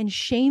of and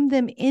shame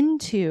them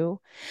into,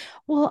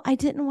 well, I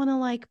didn't want to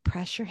like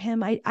pressure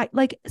him. I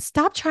like,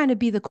 stop trying to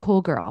be the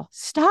cool girl.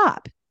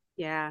 Stop.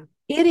 Yeah.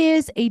 It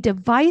is a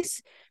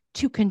device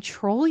to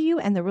control you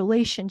and the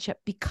relationship,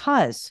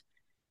 because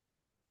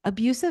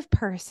abusive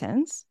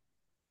persons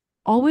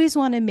always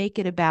want to make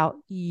it about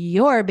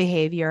your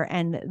behavior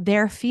and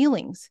their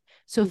feelings.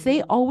 So if they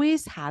Mhm.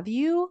 always have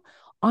you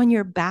on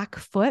your back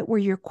foot where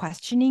you're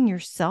questioning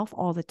yourself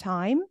all the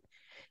time,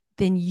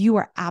 then you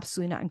are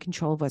absolutely not in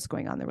control of what's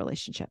going on in the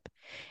relationship.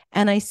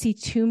 And I see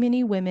too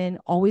many women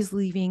always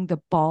leaving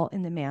the ball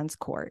in the man's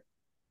court.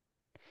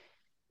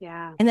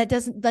 Yeah. And that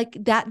doesn't, like,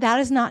 that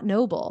is not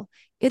noble.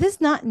 It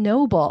is not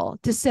noble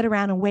to sit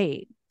around and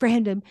wait for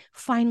him to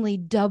finally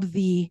dub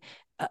the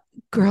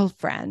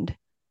girlfriend,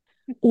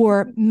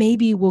 or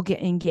maybe we'll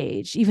get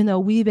engaged, even though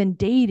we've been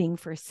dating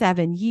for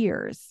 7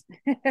 years.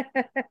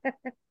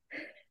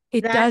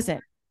 It That,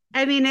 doesn't.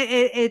 I mean,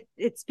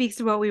 it speaks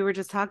to what we were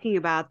just talking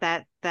about,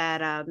 that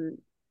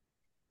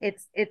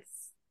it's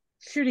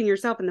shooting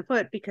yourself in the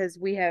foot, because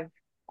we have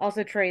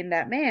also trained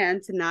that man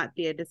to not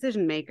be a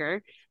decision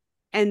maker,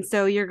 and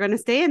so you're going to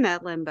stay in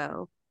that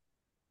limbo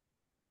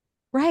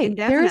Right.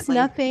 There is indefinitely.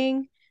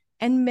 nothing,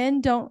 and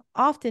men don't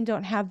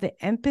have the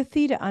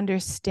empathy to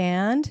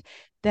understand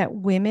that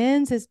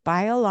women's is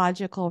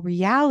biological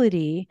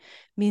reality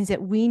means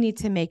that we need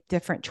to make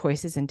different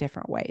choices in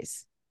different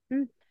ways.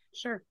 Mm,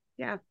 sure.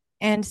 Yeah.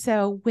 And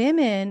so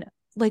women,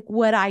 like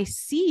what I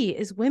see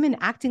is women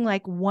acting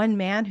like one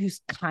man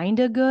who's kind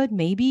of good,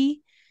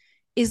 maybe,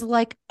 is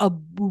like a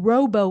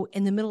rowboat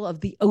in the middle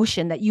of the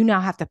ocean that you now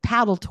have to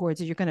paddle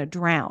towards or you're going to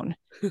drown.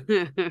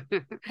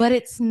 But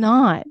it's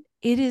not.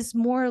 It is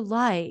more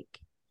like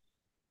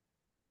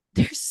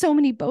there's so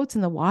many boats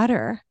in the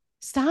water.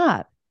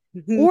 Stop.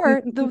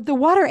 Or the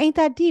water ain't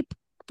that deep.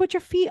 Put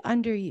your feet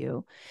under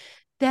you.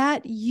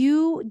 That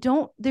you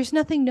don't, there's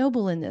nothing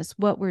noble in this.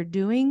 What we're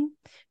doing,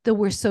 though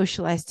we're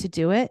socialized to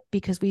do it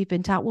because we've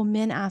been taught, well,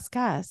 men ask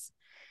us.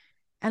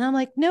 And I'm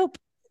like, nope,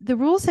 the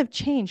rules have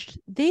changed.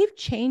 They've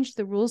changed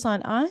the rules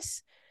on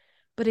us,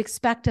 but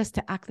expect us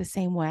to act the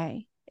same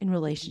way in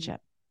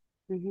relationship.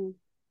 Mhm.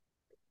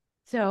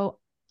 So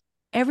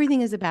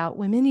everything is about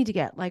women need to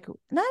get like,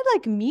 not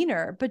like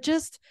meaner, but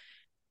just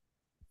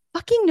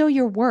fucking know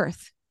your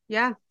worth.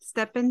 Yeah,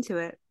 step into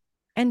it.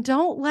 And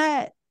don't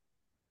let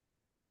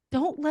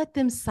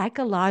them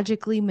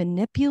psychologically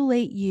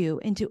manipulate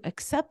you into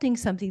accepting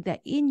something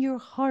that in your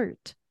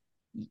heart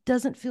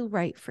doesn't feel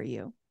right for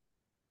you.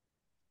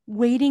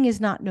 Waiting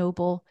is not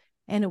noble,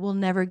 and it will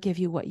never give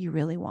you what you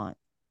really want.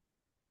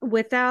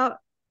 Without,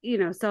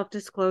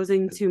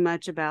 self-disclosing too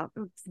much about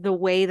the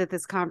way that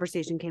this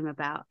conversation came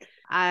about,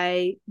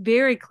 I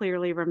very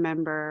clearly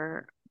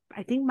remember,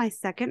 I think, my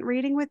second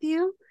reading with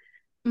you.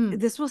 Mm.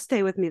 This will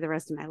stay with me the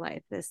rest of my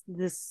life,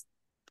 this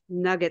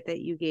nugget that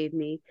you gave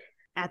me.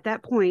 At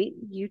that point,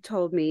 you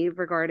told me,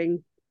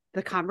 regarding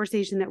the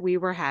conversation that we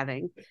were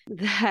having,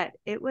 that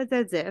it was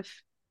as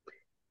if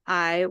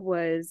I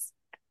was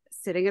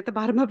sitting at the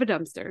bottom of a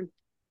dumpster,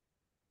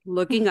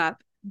 looking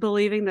up,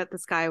 believing that the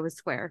sky was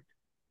square,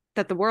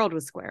 that the world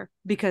was square,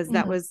 because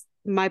that Mm. was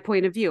my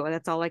point of view.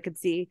 That's all I could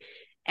see.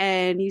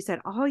 And you said,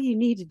 all you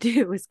need to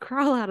do is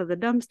crawl out of the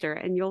dumpster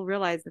and you'll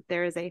realize that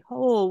there is a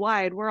whole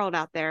wide world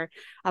out there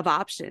of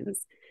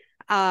options.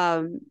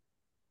 Um,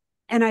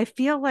 and I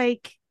feel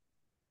like,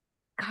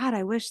 God,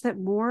 I wish that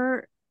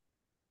more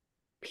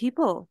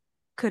people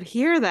could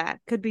hear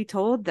that, could be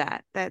told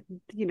that,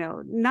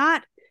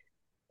 not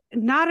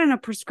in a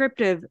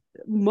prescriptive,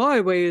 my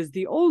way is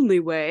the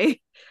only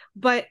way,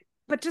 but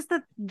just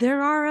that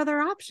there are other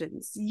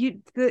options.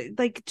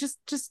 Like,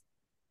 just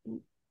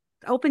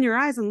open your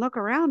eyes and look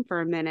around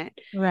for a minute.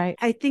 Right.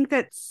 I think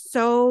that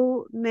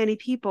so many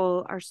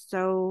people are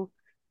so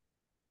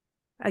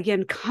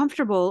again,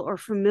 comfortable or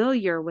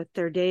familiar with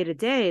their day to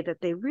day,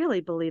 that they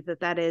really believe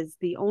that that is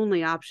the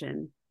only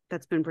option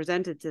that's been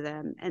presented to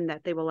them and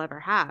that they will ever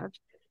have.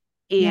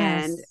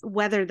 And Yes.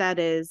 whether that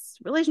is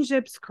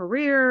relationships,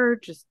 career,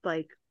 just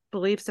like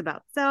beliefs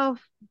about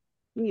self,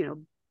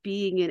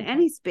 being in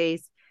any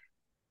space,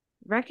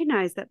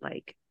 recognize that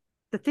like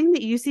the thing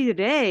that you see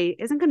today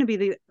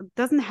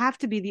doesn't have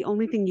to be the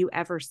only thing you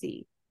ever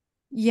see.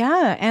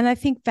 Yeah. And I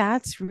think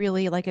that's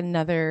really like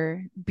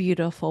another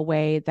beautiful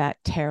way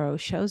that tarot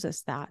shows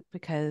us that,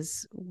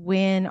 because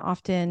when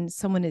often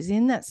someone is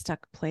in that stuck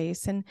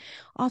place, and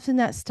often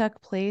that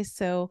stuck place.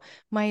 So,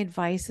 my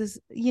advice is,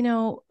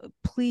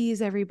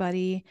 please,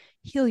 everybody,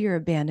 heal your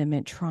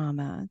abandonment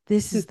trauma.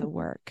 This is the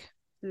work.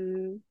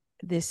 Mm.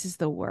 This is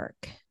the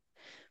work,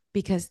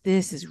 because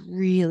this is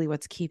really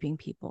what's keeping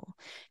people.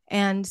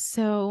 And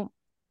so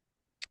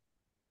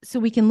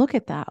we can look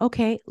at that.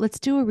 Okay, let's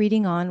do a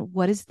reading on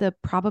what is the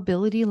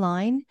probability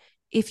line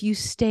if you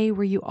stay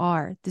where you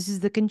are. This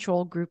is the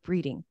control group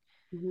reading.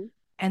 Mm-hmm.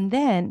 And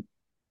then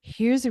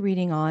here's a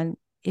reading on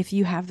if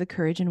you have the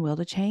courage and will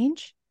to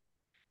change,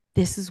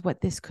 this is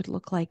what this could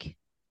look like.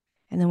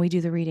 And then we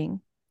do the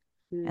reading.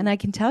 And I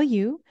can tell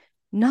you,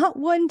 not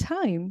one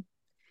time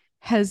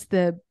has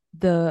the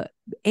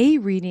A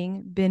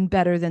reading been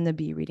better than the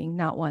B reading,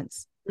 not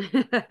once.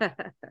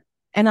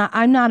 And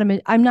I'm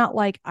not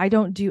like, I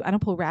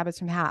don't pull rabbits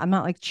from hat. I'm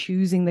not like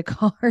choosing the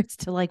cards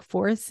to like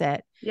force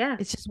it. Yeah.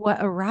 It's just what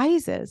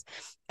arises.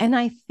 And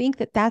I think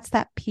that that's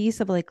that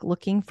piece of like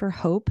looking for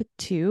hope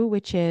too,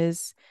 which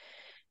is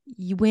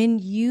when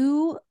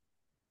you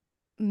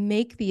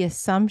make the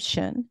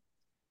assumption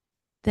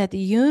that the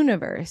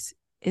universe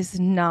is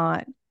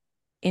not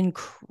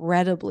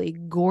incredibly,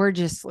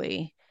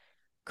 gorgeously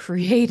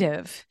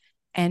creative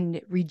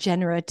and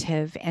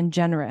regenerative and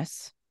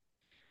generous,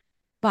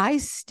 by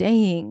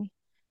staying,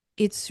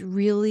 it's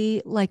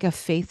really like a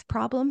faith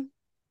problem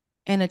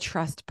and a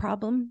trust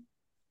problem.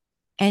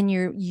 And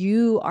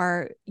you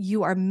are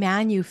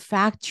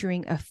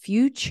manufacturing a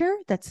future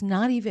that's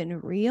not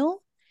even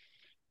real.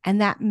 And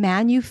that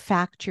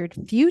manufactured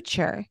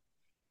future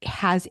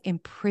has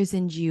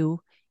imprisoned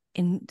you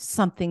in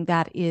something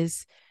that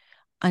is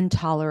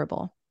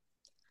intolerable.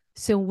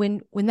 So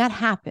when that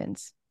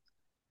happens,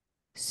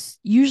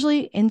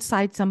 usually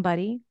inside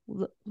somebody,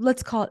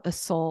 let's call it a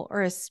soul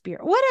or a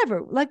spirit, whatever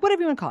you want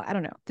to call it. I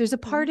don't know. There's a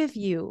part of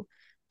you,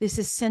 this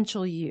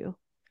essential you,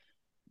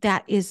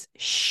 that is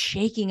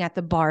shaking at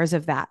the bars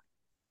of that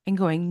and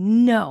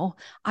going, no,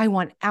 I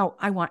want out.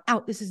 I want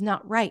out. This is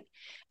not right.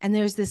 And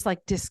there's this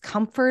like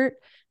discomfort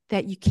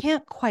that you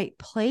can't quite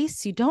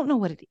place. You don't know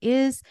what it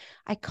is.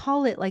 I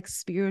call it like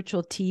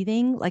spiritual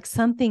teething, like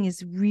something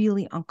is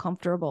really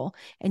uncomfortable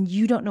and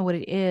you don't know what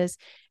it is.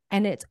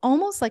 And it's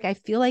almost like I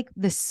feel like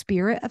the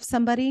spirit of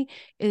somebody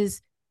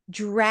is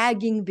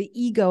dragging the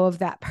ego of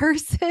that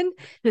person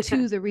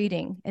to the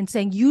reading and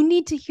saying, you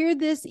need to hear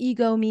this,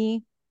 ego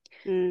me.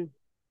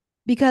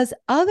 Because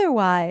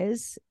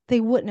otherwise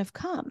they wouldn't have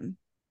come.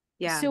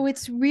 Yeah. So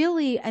it's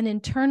really an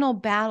internal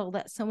battle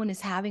that someone is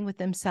having with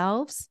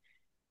themselves.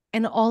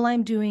 And all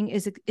I'm doing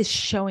is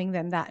showing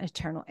them that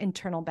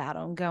internal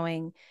battle and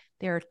going,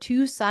 there are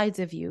two sides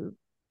of you.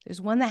 There's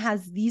one that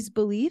has these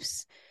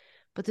beliefs,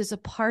 but there's a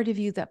part of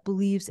you that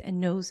believes and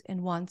knows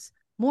and wants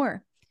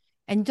more.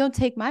 And don't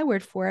take my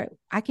word for it.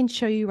 I can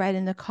show you right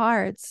in the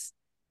cards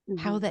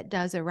how that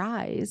does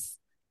arise.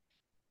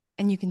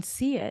 And you can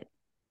see it.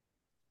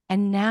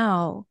 And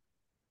now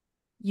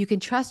you can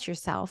trust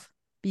yourself,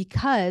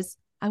 because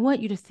I want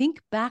you to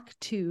think back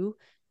to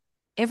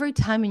every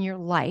time in your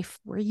life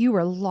where you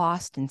were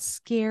lost and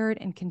scared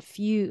and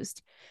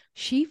confused.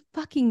 She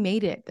fucking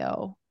made it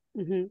though.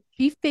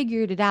 She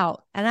figured it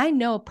out. And I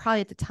know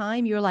probably at the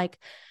time you're like,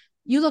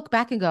 you look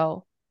back and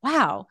go,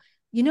 wow,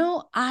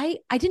 I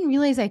didn't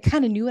realize I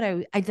kind of knew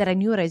that I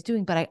knew what I was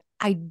doing, but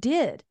I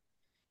did.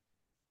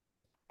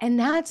 And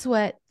that's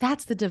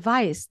the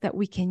device that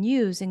we can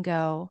use and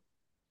go,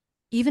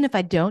 even if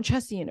I don't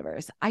trust the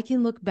universe, I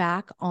can look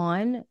back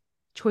on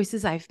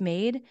choices I've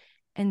made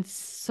and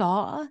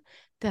saw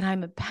that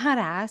I'm a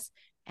badass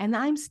and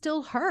I'm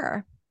still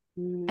her.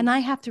 And I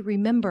have to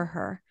remember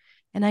her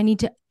and I need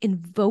to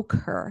invoke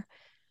her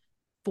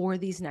for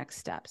these next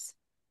steps.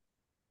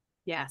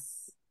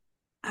 Yes.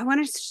 I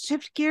want to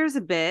shift gears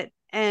a bit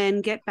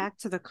and get back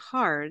to the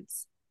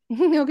cards.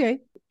 Okay.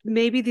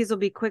 Maybe these will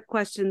be quick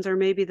questions or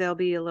maybe they'll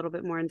be a little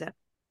bit more in depth.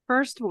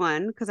 First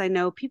one, because I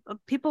know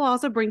people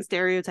also bring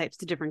stereotypes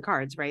to different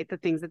cards, right? The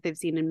things that they've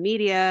seen in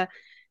media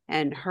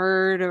and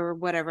heard or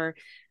whatever.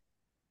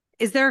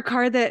 Is there a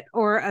card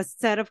or a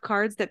set of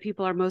cards that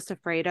people are most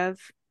afraid of?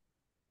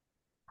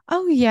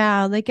 Oh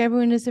yeah, like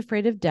everyone is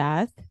afraid of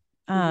death.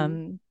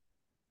 And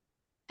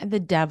the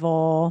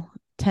devil,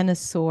 Ten of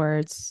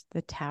Swords,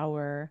 the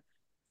Tower.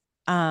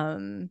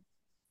 And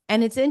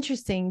it's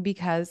interesting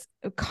because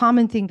a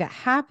common thing that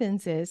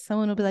happens is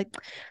someone will be like,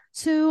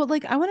 so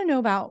like, I want to know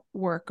about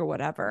work or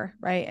whatever.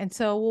 Right. And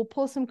so we'll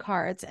pull some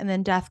cards and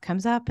then death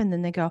comes up and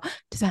then they go,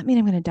 does that mean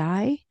I'm going to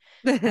die?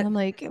 And I'm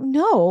like,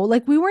 no,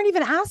 like we weren't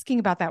even asking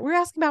about that. We're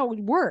asking about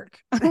work.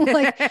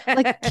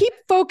 like keep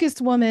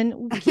focused,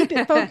 woman. Keep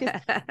it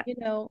focused, you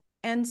know?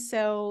 And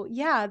so,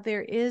 yeah,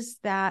 there is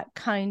that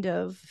kind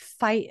of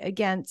fight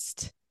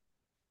against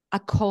a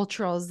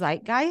cultural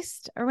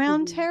zeitgeist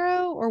around Mhm.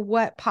 tarot, or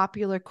what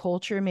popular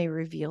culture may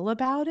reveal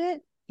about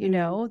it, you Mhm.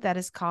 know, that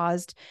has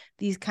caused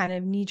these kind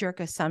of knee-jerk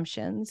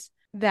assumptions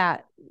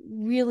that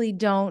really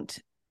don't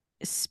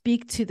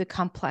speak to the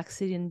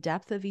complexity and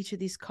depth of each of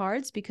these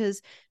cards,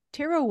 because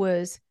tarot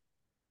was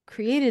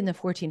created in the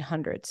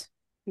 1400s.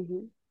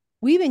 Mhm.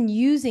 We've been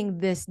using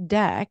this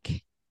deck.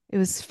 It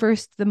was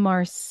first the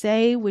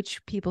Marseille,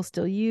 which people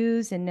still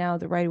use, and now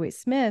the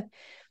Rider-Waite-Smith.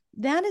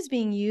 That is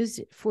being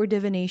used for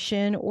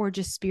divination or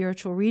just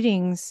spiritual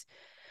readings,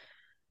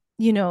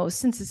 you know,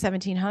 since the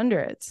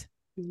 1700s.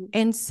 Mhm.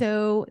 And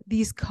so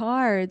these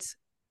cards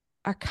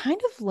are kind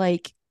of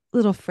like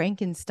little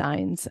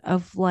Frankensteins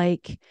of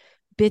like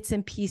bits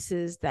and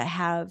pieces that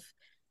have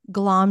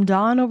glommed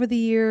on over the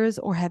years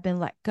or have been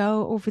let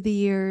go over the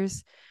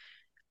years.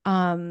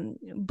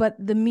 But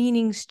the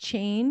meanings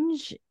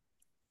change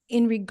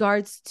in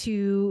regards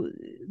to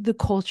the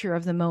culture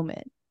of the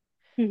moment,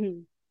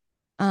 Mhm.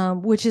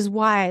 which is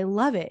why I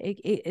love it.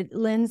 It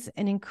lends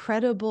an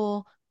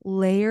incredible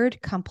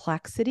layered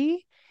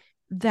complexity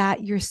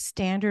that your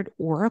standard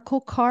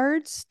oracle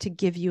cards, to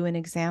give you an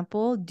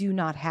example, do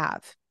not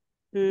have.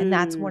 And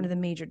that's one of Mm.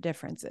 the major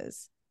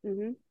differences.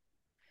 Mhm.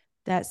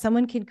 That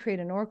someone can create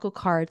an oracle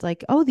card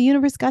like, oh, the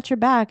universe got your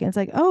back. And it's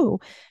like, oh,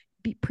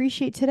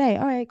 appreciate today.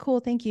 All right, cool.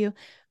 Thank you.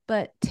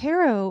 But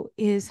tarot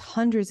is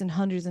hundreds and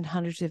hundreds and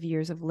hundreds of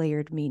years of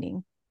layered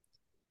meaning.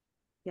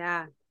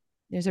 Yeah.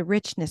 There's a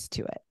richness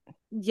to it.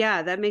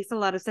 Yeah, that makes a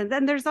lot of sense.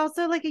 And there's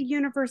also like a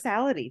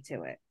universality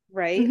to it,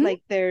 right? Mm-hmm.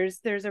 Like there's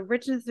a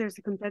richness, there's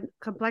a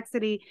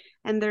complexity,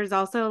 and there's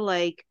also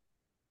like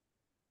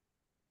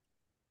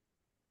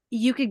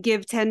you could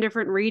give 10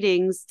 different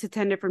readings to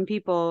 10 different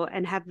people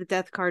and have the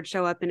death card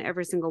show up in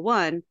every single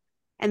one,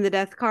 and the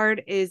death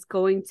card is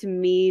going to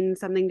mean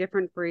something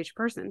different for each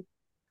person.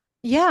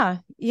 Yeah,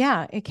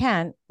 yeah, it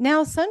can.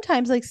 Now,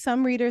 sometimes, like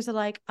some readers are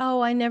like,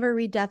 oh, I never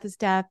read death is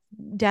death.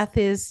 Death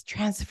is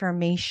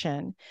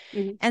transformation.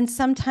 Mhm. And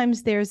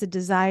sometimes there's a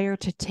desire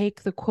to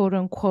take the quote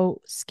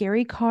unquote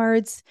scary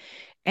cards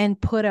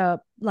and put a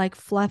like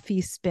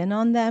fluffy spin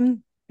on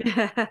them.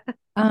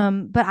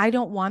 But I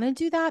don't want to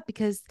do that,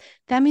 because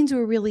that means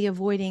we're really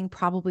avoiding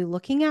probably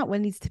looking at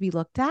what needs to be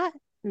looked at.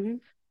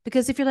 Mhm.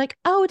 Because if you're like,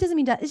 oh, it doesn't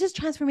mean death, it's just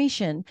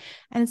transformation.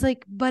 And it's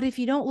like, but if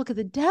you don't look at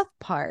the death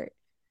part,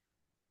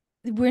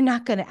 we're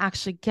not going to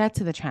actually get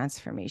to the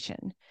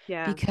transformation,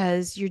 Yeah.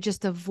 because you're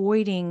just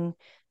avoiding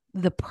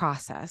the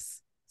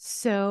process.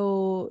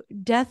 So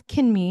death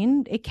can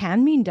mean, it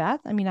can mean death.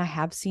 I mean, I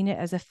have seen it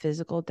as a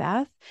physical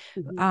death.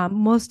 Mhm.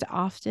 Most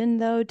often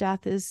though,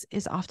 death is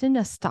often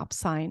a stop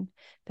sign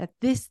that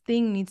this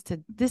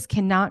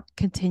cannot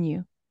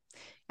continue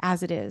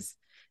as it is.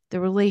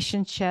 The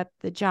relationship,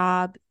 the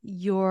job,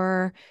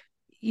 your,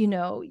 you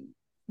know,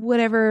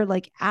 whatever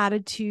like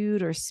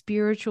attitude or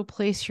spiritual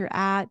place you're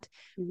at,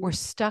 or Mhm.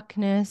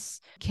 stuckness,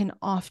 can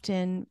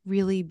often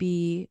really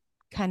be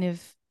kind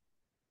of,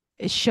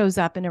 it shows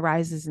up and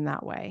arises in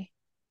that way.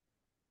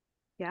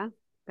 Yeah,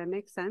 that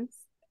makes sense.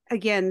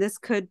 Again, this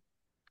could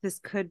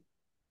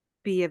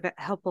be a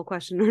helpful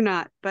question or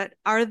not, but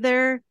are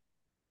there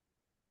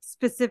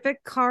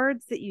specific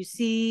cards that you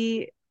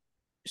see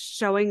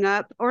showing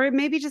up, or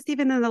maybe just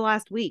even in the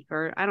last week,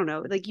 or I don't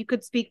know, like you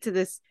could speak to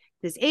this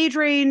age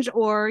range,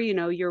 or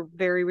your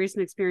very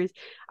recent experience?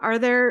 Are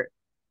there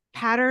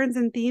patterns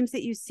and themes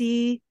that you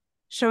see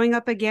showing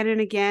up again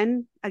and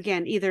again,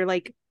 either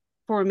like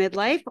for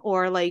midlife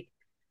or like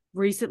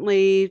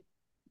recently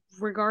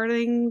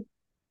regarding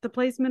the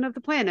placement of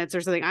the planets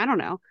or something? I don't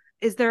know.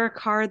 Is there a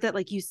card that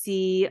like you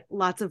see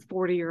lots of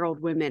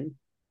 40-year-old women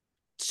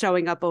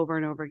showing up over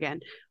and over again?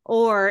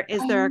 Or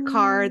is there a Um,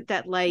 card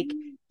that like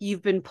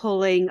you've been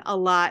pulling a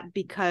lot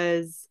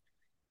because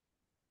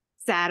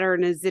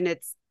Saturn is in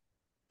its,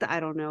 I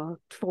don't know,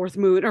 fourth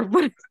moon or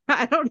what?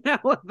 I don't know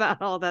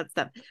about all that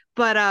stuff.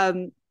 But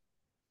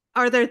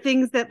are there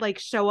things that like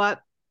show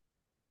up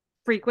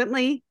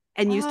frequently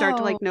and you start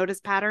to oh, like notice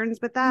patterns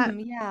with that?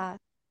 yeah.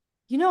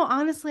 You know,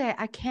 honestly,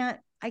 I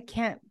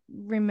can't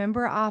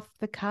remember off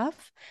the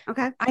cuff.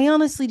 Okay. I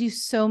honestly do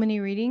so many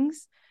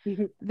readings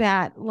Mhm.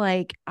 that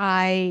like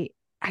I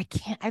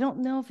can't, I don't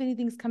know if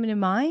anything's coming to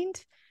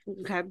mind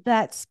Okay.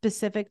 that's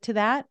specific to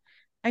that.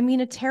 I mean,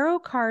 a tarot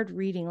card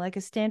reading, like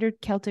a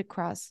standard Celtic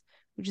cross,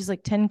 which is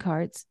like 10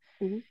 cards,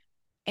 Mhm.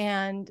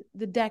 and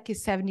the deck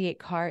is 78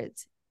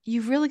 cards.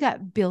 You've really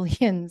got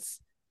billions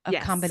of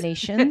Yes.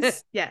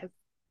 combinations. Yes.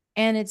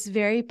 And it's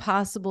very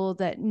possible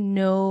that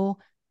no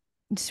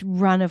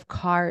run of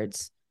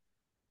cards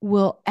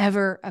will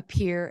ever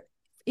appear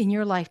in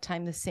your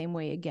lifetime the same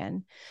way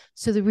again.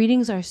 So the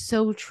readings are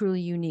so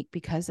truly unique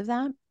because of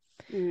that.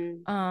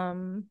 Mm.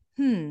 Um,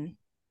 hmm.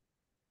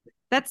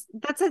 That's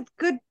a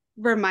good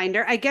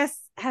reminder. I guess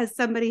as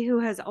somebody who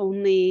has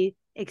only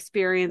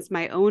experienced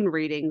my own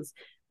readings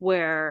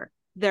where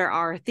there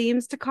are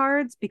themes to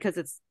cards because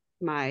it's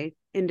my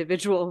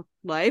individual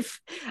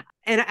life.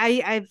 And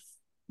I've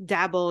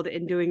dabbled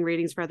in doing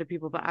readings for other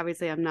people, but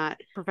obviously I'm not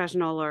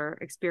professional or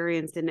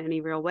experienced in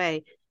any real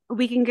way.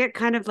 We can get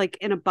kind of like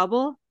in a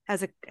bubble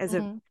as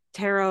a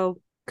tarot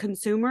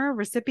consumer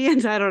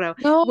recipient, I don't know,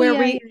 Oh,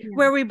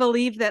 where we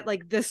believe that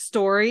like this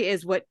story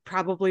is what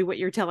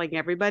you're telling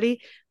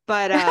everybody,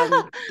 but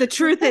the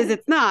truth is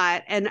it's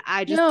not, and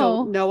I just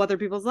don't know other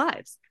people's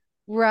lives.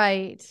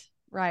 Right.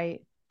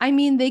 I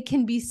mean, they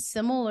can be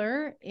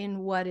similar in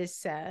what is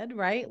said,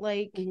 right?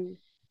 Like,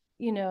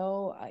 you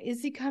know,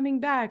 is he coming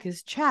back?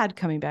 Is Chad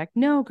coming back?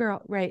 No,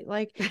 girl. Right.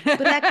 Like,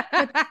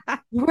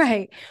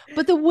 right.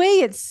 But the way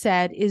it's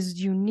said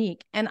is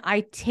unique. And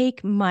I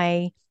take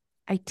my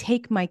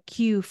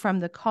cue from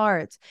the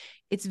cards.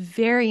 It's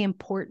very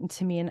important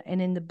to me. And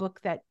in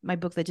my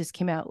book that just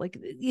came out, like,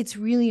 it's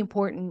really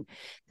important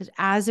that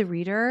as a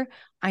reader,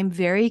 I'm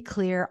very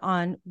clear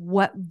on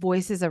what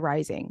voice is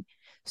arising.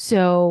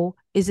 So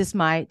is this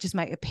just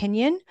my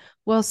opinion?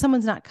 Well,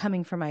 someone's not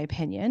coming for my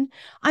opinion.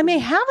 I may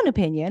have an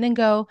opinion and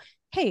go,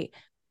 hey,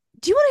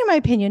 do you want to hear my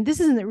opinion? This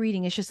isn't the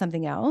reading. It's just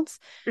something else.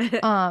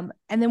 And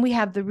then we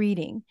have the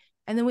reading.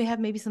 And then we have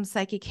maybe some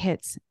psychic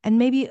hits. And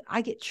maybe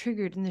I get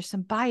triggered and there's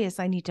some bias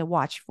I need to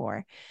watch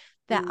for.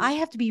 That I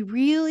have to be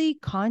really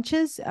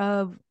conscious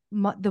of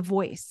the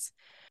voice,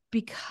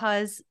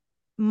 because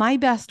my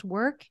best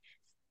work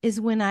is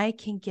when I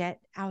can get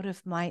out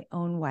of my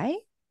own way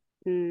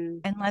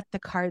and let the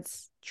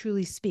cards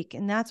truly speak.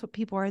 And that's what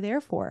people are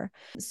there for.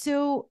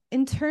 So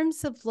in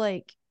terms of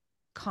like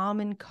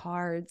common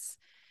cards,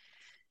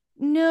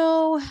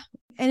 no.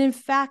 And in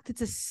fact,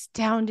 it's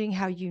astounding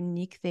how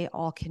unique they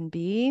all can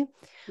be.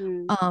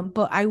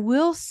 But I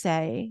will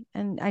say,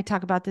 and I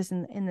talk about this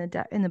in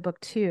the book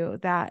too,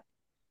 that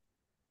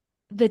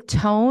the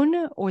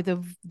tone or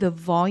the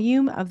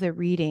volume of the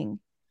reading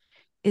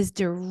is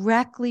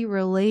directly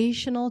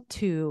relational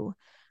to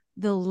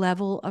the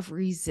level of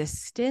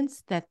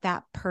resistance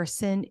that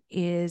person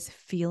is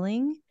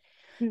feeling.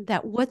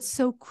 That what's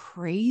so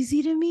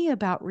crazy to me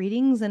about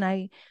readings, and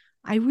I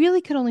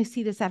really could only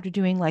see this after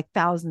doing like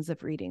thousands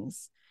of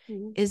readings,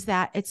 is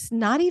that it's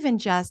not even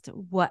just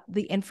what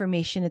the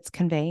information it's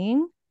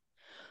conveying,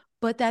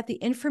 but that the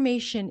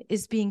information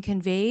is being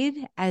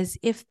conveyed as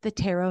if the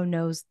tarot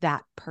knows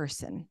that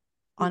person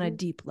on a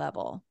deep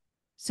level.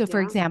 So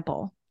for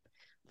example,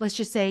 let's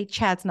just say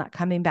Chad's not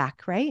coming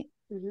back, right?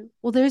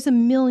 Well, there's a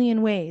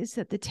million ways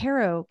that the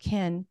tarot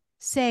can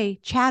say,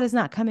 Chad is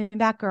not coming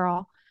back,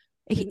 girl.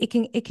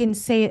 It can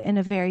say it in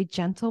a very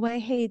gentle way.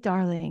 Hey,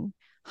 darling,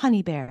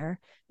 honey bear,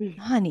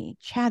 honey,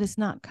 Chad is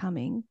not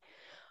coming.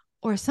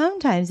 Or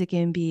sometimes it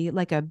can be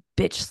like a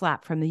bitch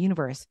slap from the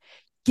universe.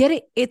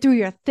 Get it through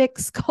your thick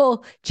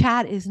skull.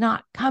 Chad is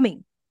not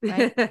coming.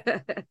 Right.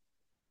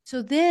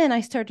 So then I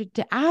started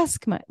to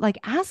ask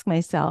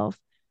myself,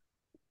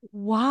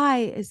 why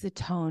is the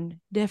tone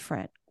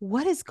different?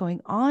 What is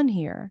going on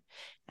here?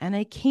 And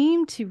I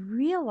came to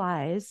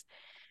realize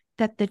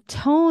that the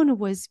tone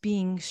was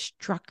being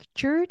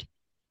structured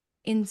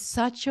in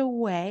such a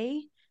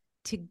way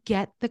to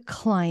get the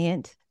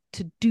client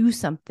to do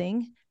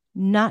something,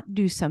 not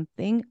do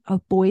something,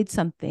 avoid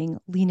something,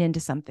 lean into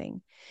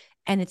something.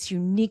 And it's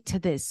unique to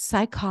the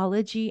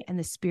psychology and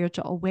the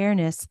spiritual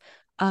awareness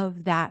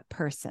of that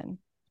person.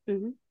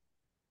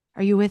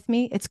 Are you with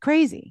me? It's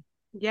crazy.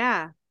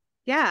 Yeah.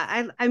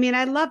 I mean,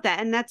 I love that.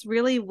 And that's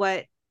really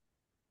what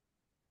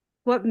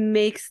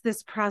makes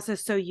this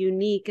process so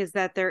unique, is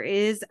that there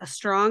is a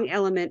strong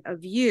element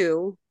of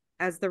you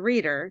as the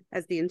reader,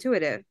 as the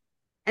intuitive.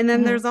 And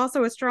then there's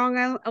also a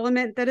strong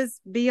element that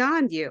is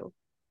beyond you.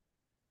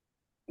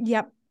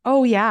 Yep.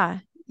 Oh, yeah.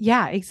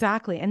 Yeah,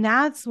 exactly. And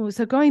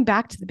so going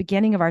back to the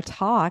beginning of our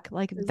talk,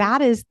 like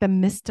that is the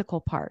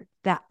mystical part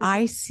that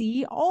I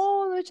see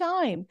all the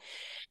time.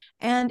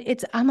 And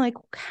I'm like,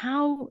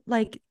 how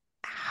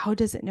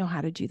does it know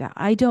how to do that?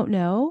 I don't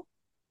know,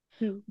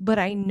 but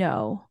I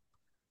know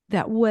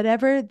that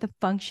whatever the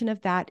function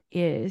of that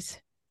is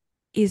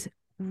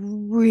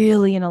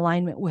really in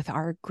alignment with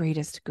our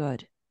greatest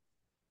good,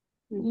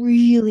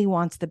 really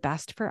wants the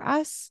best for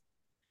us.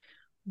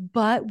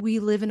 But we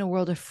live in a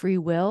world of free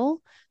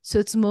will. So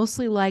it's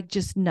mostly like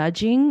just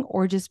nudging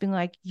or just being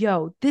like,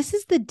 yo, this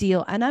is the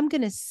deal. And I'm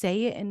going to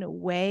say it in a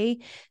way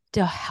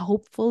to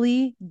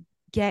hopefully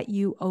get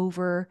you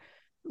over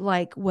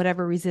like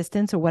whatever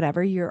resistance or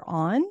whatever you're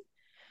on.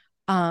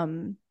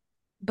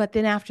 But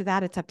then after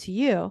that, it's up to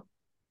you.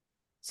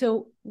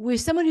 So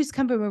with someone who's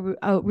come from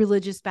a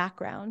religious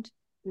background,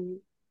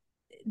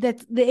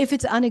 that if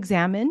it's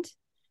unexamined,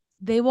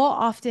 they will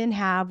often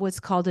have what's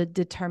called a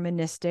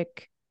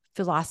deterministic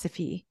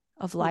philosophy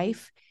of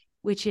life,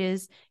 which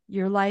is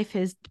your life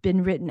has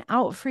been written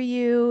out for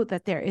you,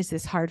 that there is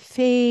this hard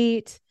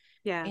fate.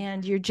 Yeah.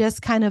 And you're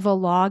just kind of a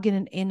log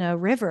in a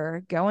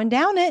river going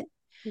down it.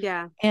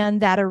 Yeah.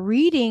 And that a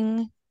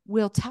reading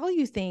will tell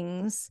you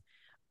things,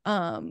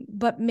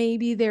 but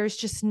maybe there's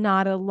just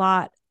not a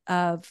lot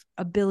of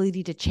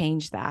ability to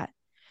change that.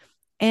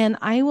 And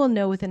I will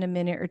know within a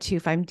minute or two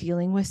if I'm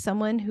dealing with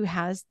someone who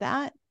has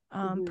that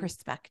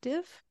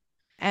perspective.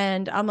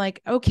 And I'm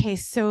like, okay,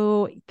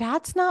 so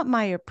that's not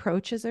my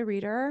approach as a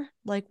reader.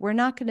 Like, we're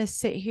not going to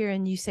sit here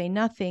and you say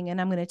nothing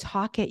and I'm going to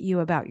talk at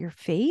you about your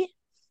fate.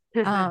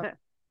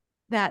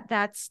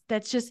 That's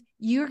just,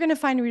 you're going to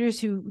find readers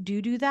who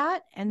do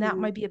that. And that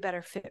might be a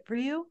better fit for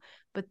you,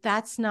 but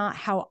that's not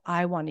how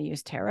I want to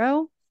use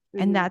tarot.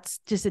 And that's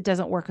just, it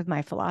doesn't work with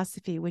my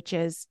philosophy, which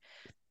is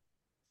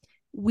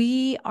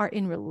we are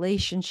in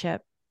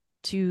relationship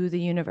to the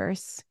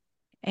universe.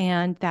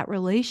 And that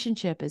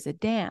relationship is a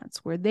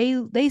dance where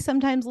they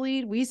sometimes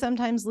lead, we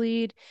sometimes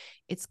lead.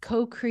 It's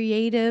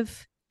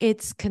co-creative,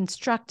 it's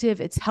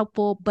constructive, it's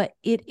helpful, but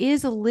it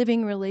is a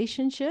living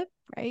relationship,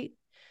 right?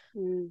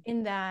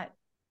 In that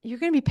you're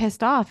going to be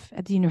pissed off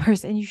at the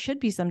universe, and you should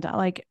be sometimes.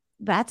 Like,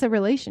 that's a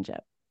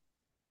relationship,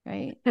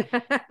 right?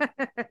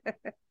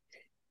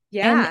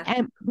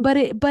 Yeah. But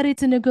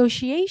it's a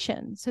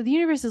negotiation. So the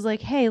universe is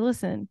like, hey,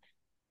 listen,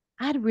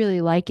 I'd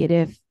really like it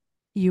if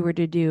you were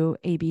to do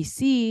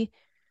ABC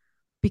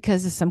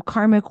because of some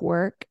karmic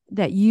work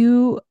that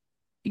your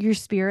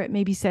spirit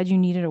maybe said you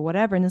needed or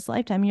whatever in this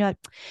lifetime. And you're like,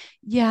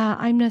 yeah,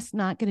 I'm just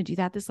not going to do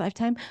that this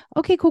lifetime.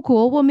 Okay,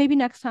 cool. Well, maybe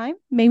next time,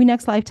 maybe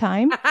next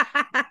lifetime.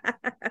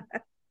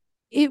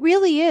 It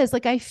really is.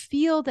 Like, I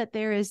feel that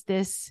there is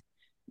this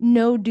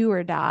no do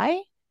or die.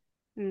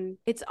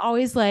 It's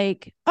always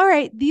like, all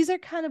right, these are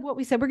kind of what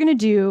we said we're going to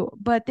do,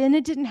 but then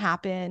it didn't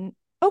happen.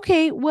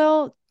 Okay,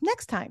 well,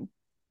 next time.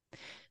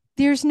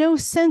 There's no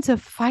sense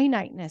of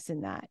finiteness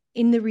in that,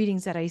 in the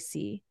readings that I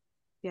see.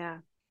 Yeah.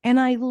 And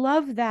I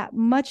love that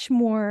much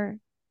more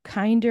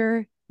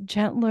kinder,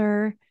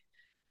 gentler,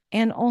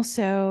 and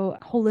also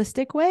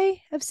holistic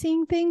way of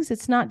seeing things.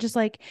 It's not just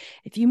like,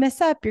 if you mess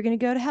up, you're going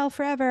to go to hell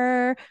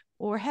forever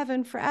or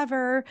heaven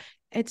forever.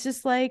 It's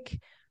just like,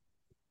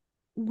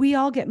 we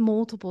all get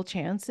multiple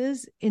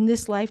chances in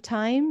this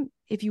lifetime.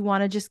 If you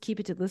want to just keep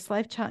it to this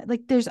lifetime,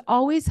 like, there's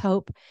always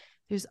hope.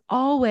 There's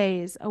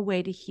always a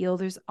way to heal.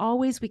 There's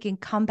always, we can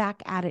come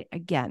back at it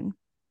again.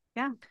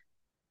 Yeah.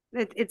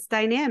 It's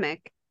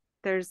dynamic.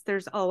 There's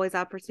always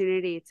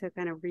opportunity to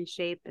kind of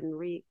reshape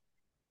and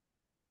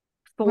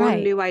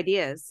form new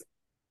ideas.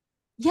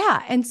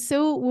 Yeah. And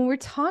so when we're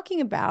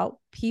talking about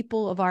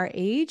people of our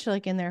age,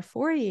 like in their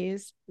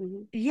 40s,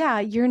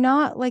 yeah, you're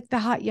not like the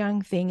hot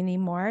young thing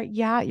anymore.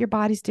 Yeah, your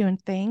body's doing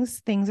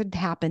things are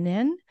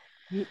happening,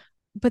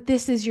 but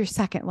this is your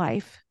second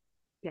life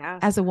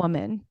as a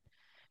woman.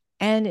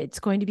 And it's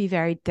going to be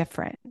very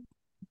different,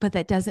 but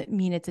that doesn't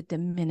mean it's a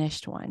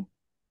diminished one.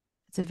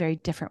 It's a very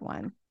different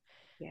one.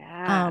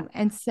 Yeah.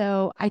 And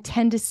so I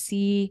tend to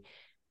see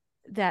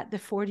that the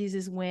 40s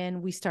is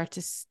when we start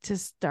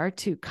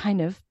to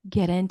kind of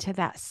get into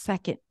that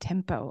second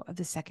tempo of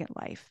the second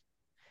life.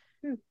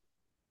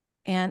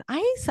 And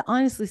I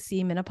honestly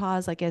see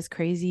menopause, like, as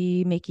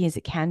crazy making as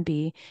it can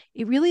be.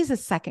 It really is a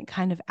second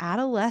kind of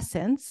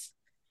adolescence,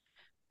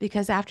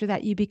 because after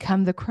that you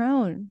become the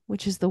crone,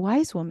 which is the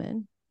wise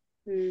woman.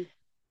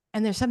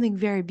 And there's something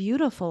very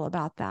beautiful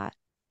about that.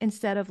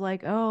 Instead of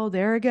like, oh,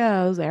 there it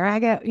goes, there I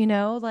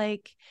go,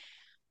 like,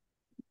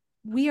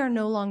 we are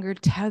no longer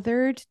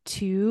tethered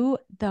to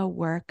the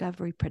work of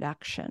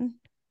reproduction.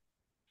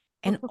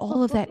 And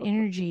all of that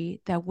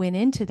energy that went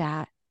into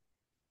that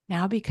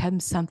now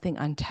becomes something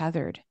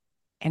untethered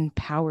and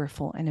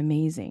powerful and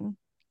amazing.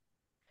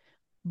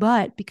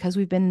 But because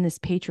we've been in this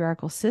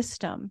patriarchal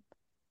system,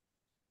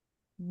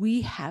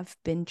 we have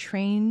been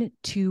trained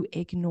to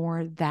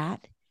ignore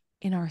that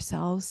in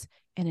ourselves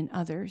and in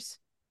others.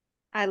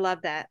 I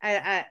love that.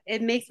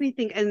 It makes me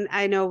think, and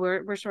I know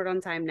we're short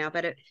on time now,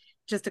 but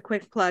just a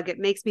quick plug. It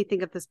makes me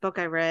think of this book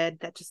I read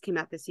that just came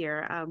out this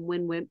year.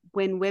 When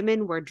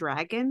Women Were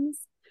Dragons.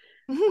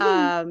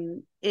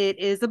 It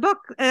is a book,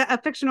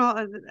 a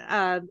fictional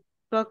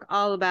book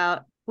all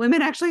about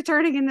women actually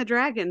turning into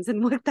dragons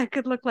and what that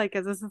could look like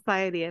as a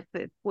society if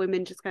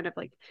women just kind of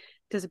like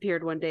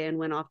disappeared one day and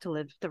went off to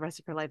live the rest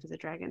of her life as a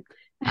dragon.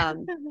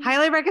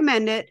 Highly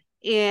recommend it.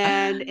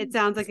 And it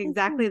sounds like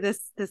exactly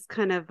this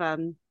kind of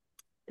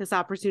this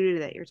opportunity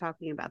that you're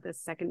talking about,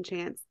 this second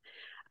chance.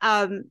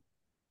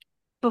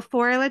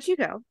 Before I let you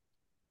go,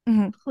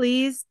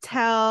 please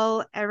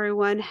tell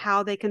everyone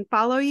how they can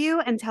follow you,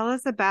 and tell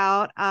us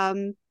about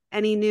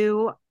any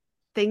new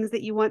things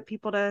that you want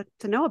people to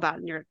know about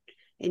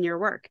in your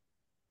work.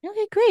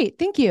 Okay, great.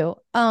 Thank you.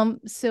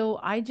 So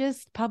I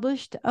just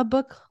published a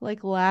book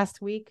like last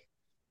week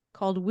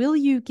called Will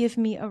You Give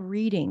Me a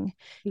Reading?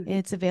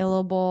 It's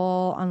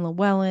available on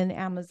Llewellyn,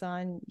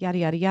 Amazon, yada,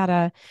 yada,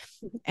 yada.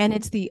 And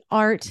it's the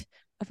art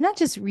of not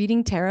just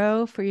reading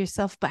tarot for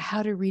yourself, but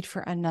how to read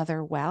for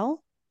another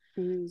well.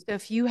 So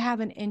if you have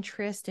an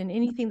interest in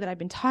anything that I've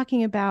been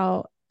talking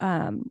about,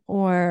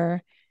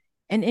 or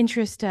an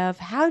interest of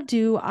how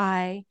do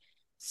I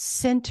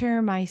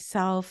center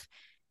myself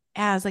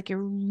as like a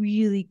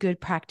really good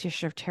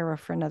practitioner of tarot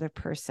for another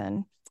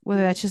person,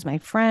 whether that's just my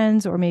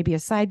friends or maybe a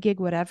side gig,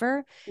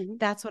 whatever,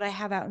 that's what I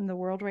have out in the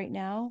world right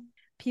now.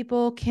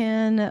 people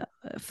can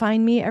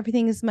find me.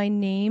 Everything is my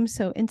name.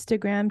 So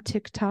Instagram,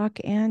 TikTok,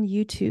 and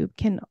YouTube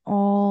can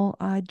all,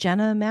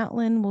 Jenna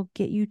Matlin will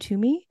get you to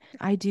me.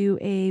 I do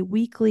a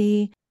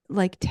weekly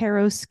like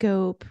tarot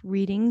scope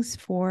readings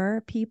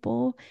for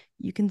people.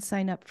 You can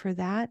sign up for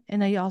that.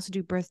 And I also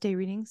do birthday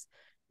readings.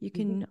 You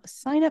can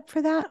sign up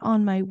for that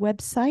on my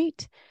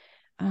website,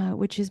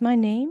 which is my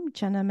name,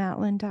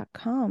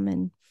 jennamatlin.com.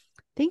 And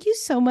thank you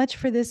so much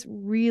for this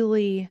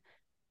really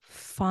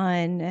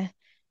fun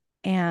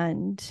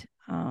and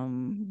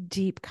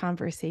deep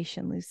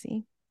conversation,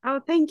 Lucy. Oh,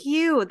 thank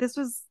you.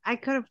 I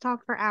could have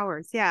talked for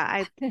hours.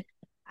 Yeah,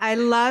 I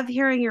love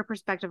hearing your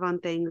perspective on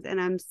things,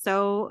 and I'm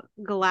so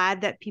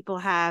glad that people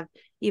have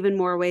even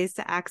more ways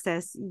to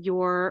access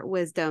your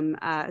wisdom,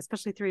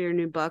 especially through your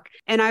new book.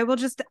 And I will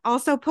just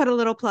also put a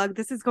little plug.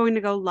 This is going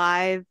to go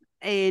live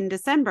in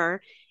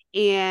December,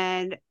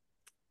 and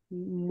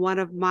one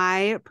of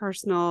my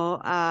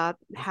personal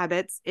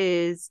habits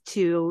is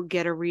to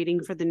get a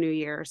reading for the new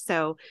year.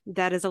 So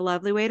that is a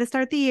lovely way to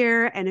start the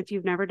year. And if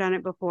you've never done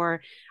it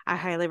before, I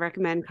highly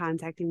recommend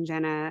contacting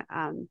Jenna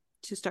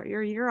to start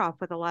your year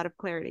off with a lot of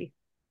clarity.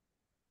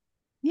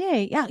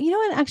 Yay. Yeah. You know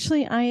what?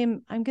 Actually,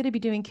 I'm going to be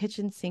doing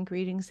kitchen sink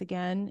readings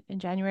again in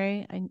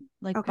January.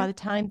 By the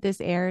time this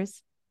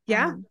airs,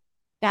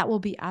 that will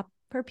be up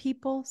for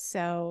people.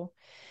 So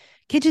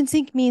kitchen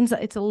sink means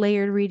it's a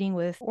layered reading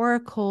with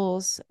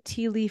oracles,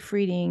 tea leaf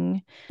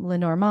reading,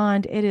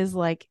 Lenormand. It is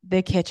like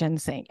the kitchen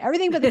sink,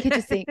 everything but the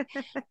kitchen sink.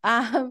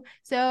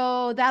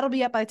 So that'll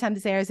be up by the time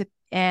this airs.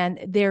 And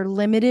they're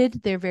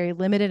limited. They're very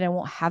limited. I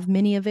won't have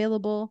many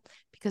available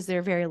because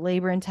they're very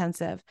labor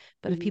intensive.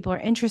 But if people are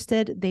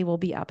interested, they will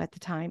be up at the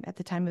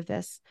time of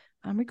this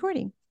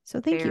recording.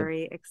 So thank you.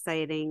 Very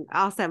exciting.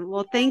 Awesome.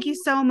 Well, thank you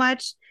so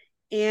much.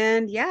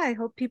 And yeah, I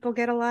hope people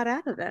get a lot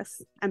out of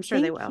this. I'm sure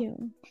they will.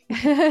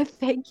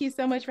 Thank you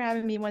so much for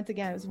having me once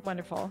again. It was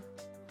wonderful.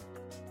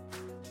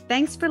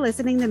 Thanks for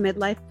listening to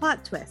Midlife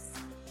Plot Twists.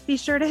 Be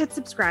sure to hit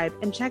subscribe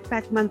and check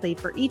back monthly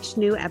for each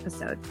new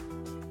episode.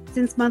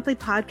 Since monthly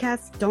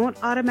podcasts don't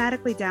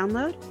automatically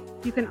download,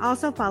 you can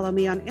also follow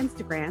me on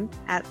Instagram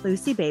at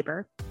Lucy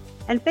Baber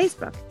and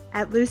Facebook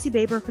at Lucy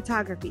Baber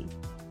Photography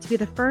to be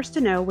the first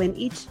to know when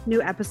each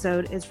new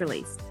episode is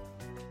released.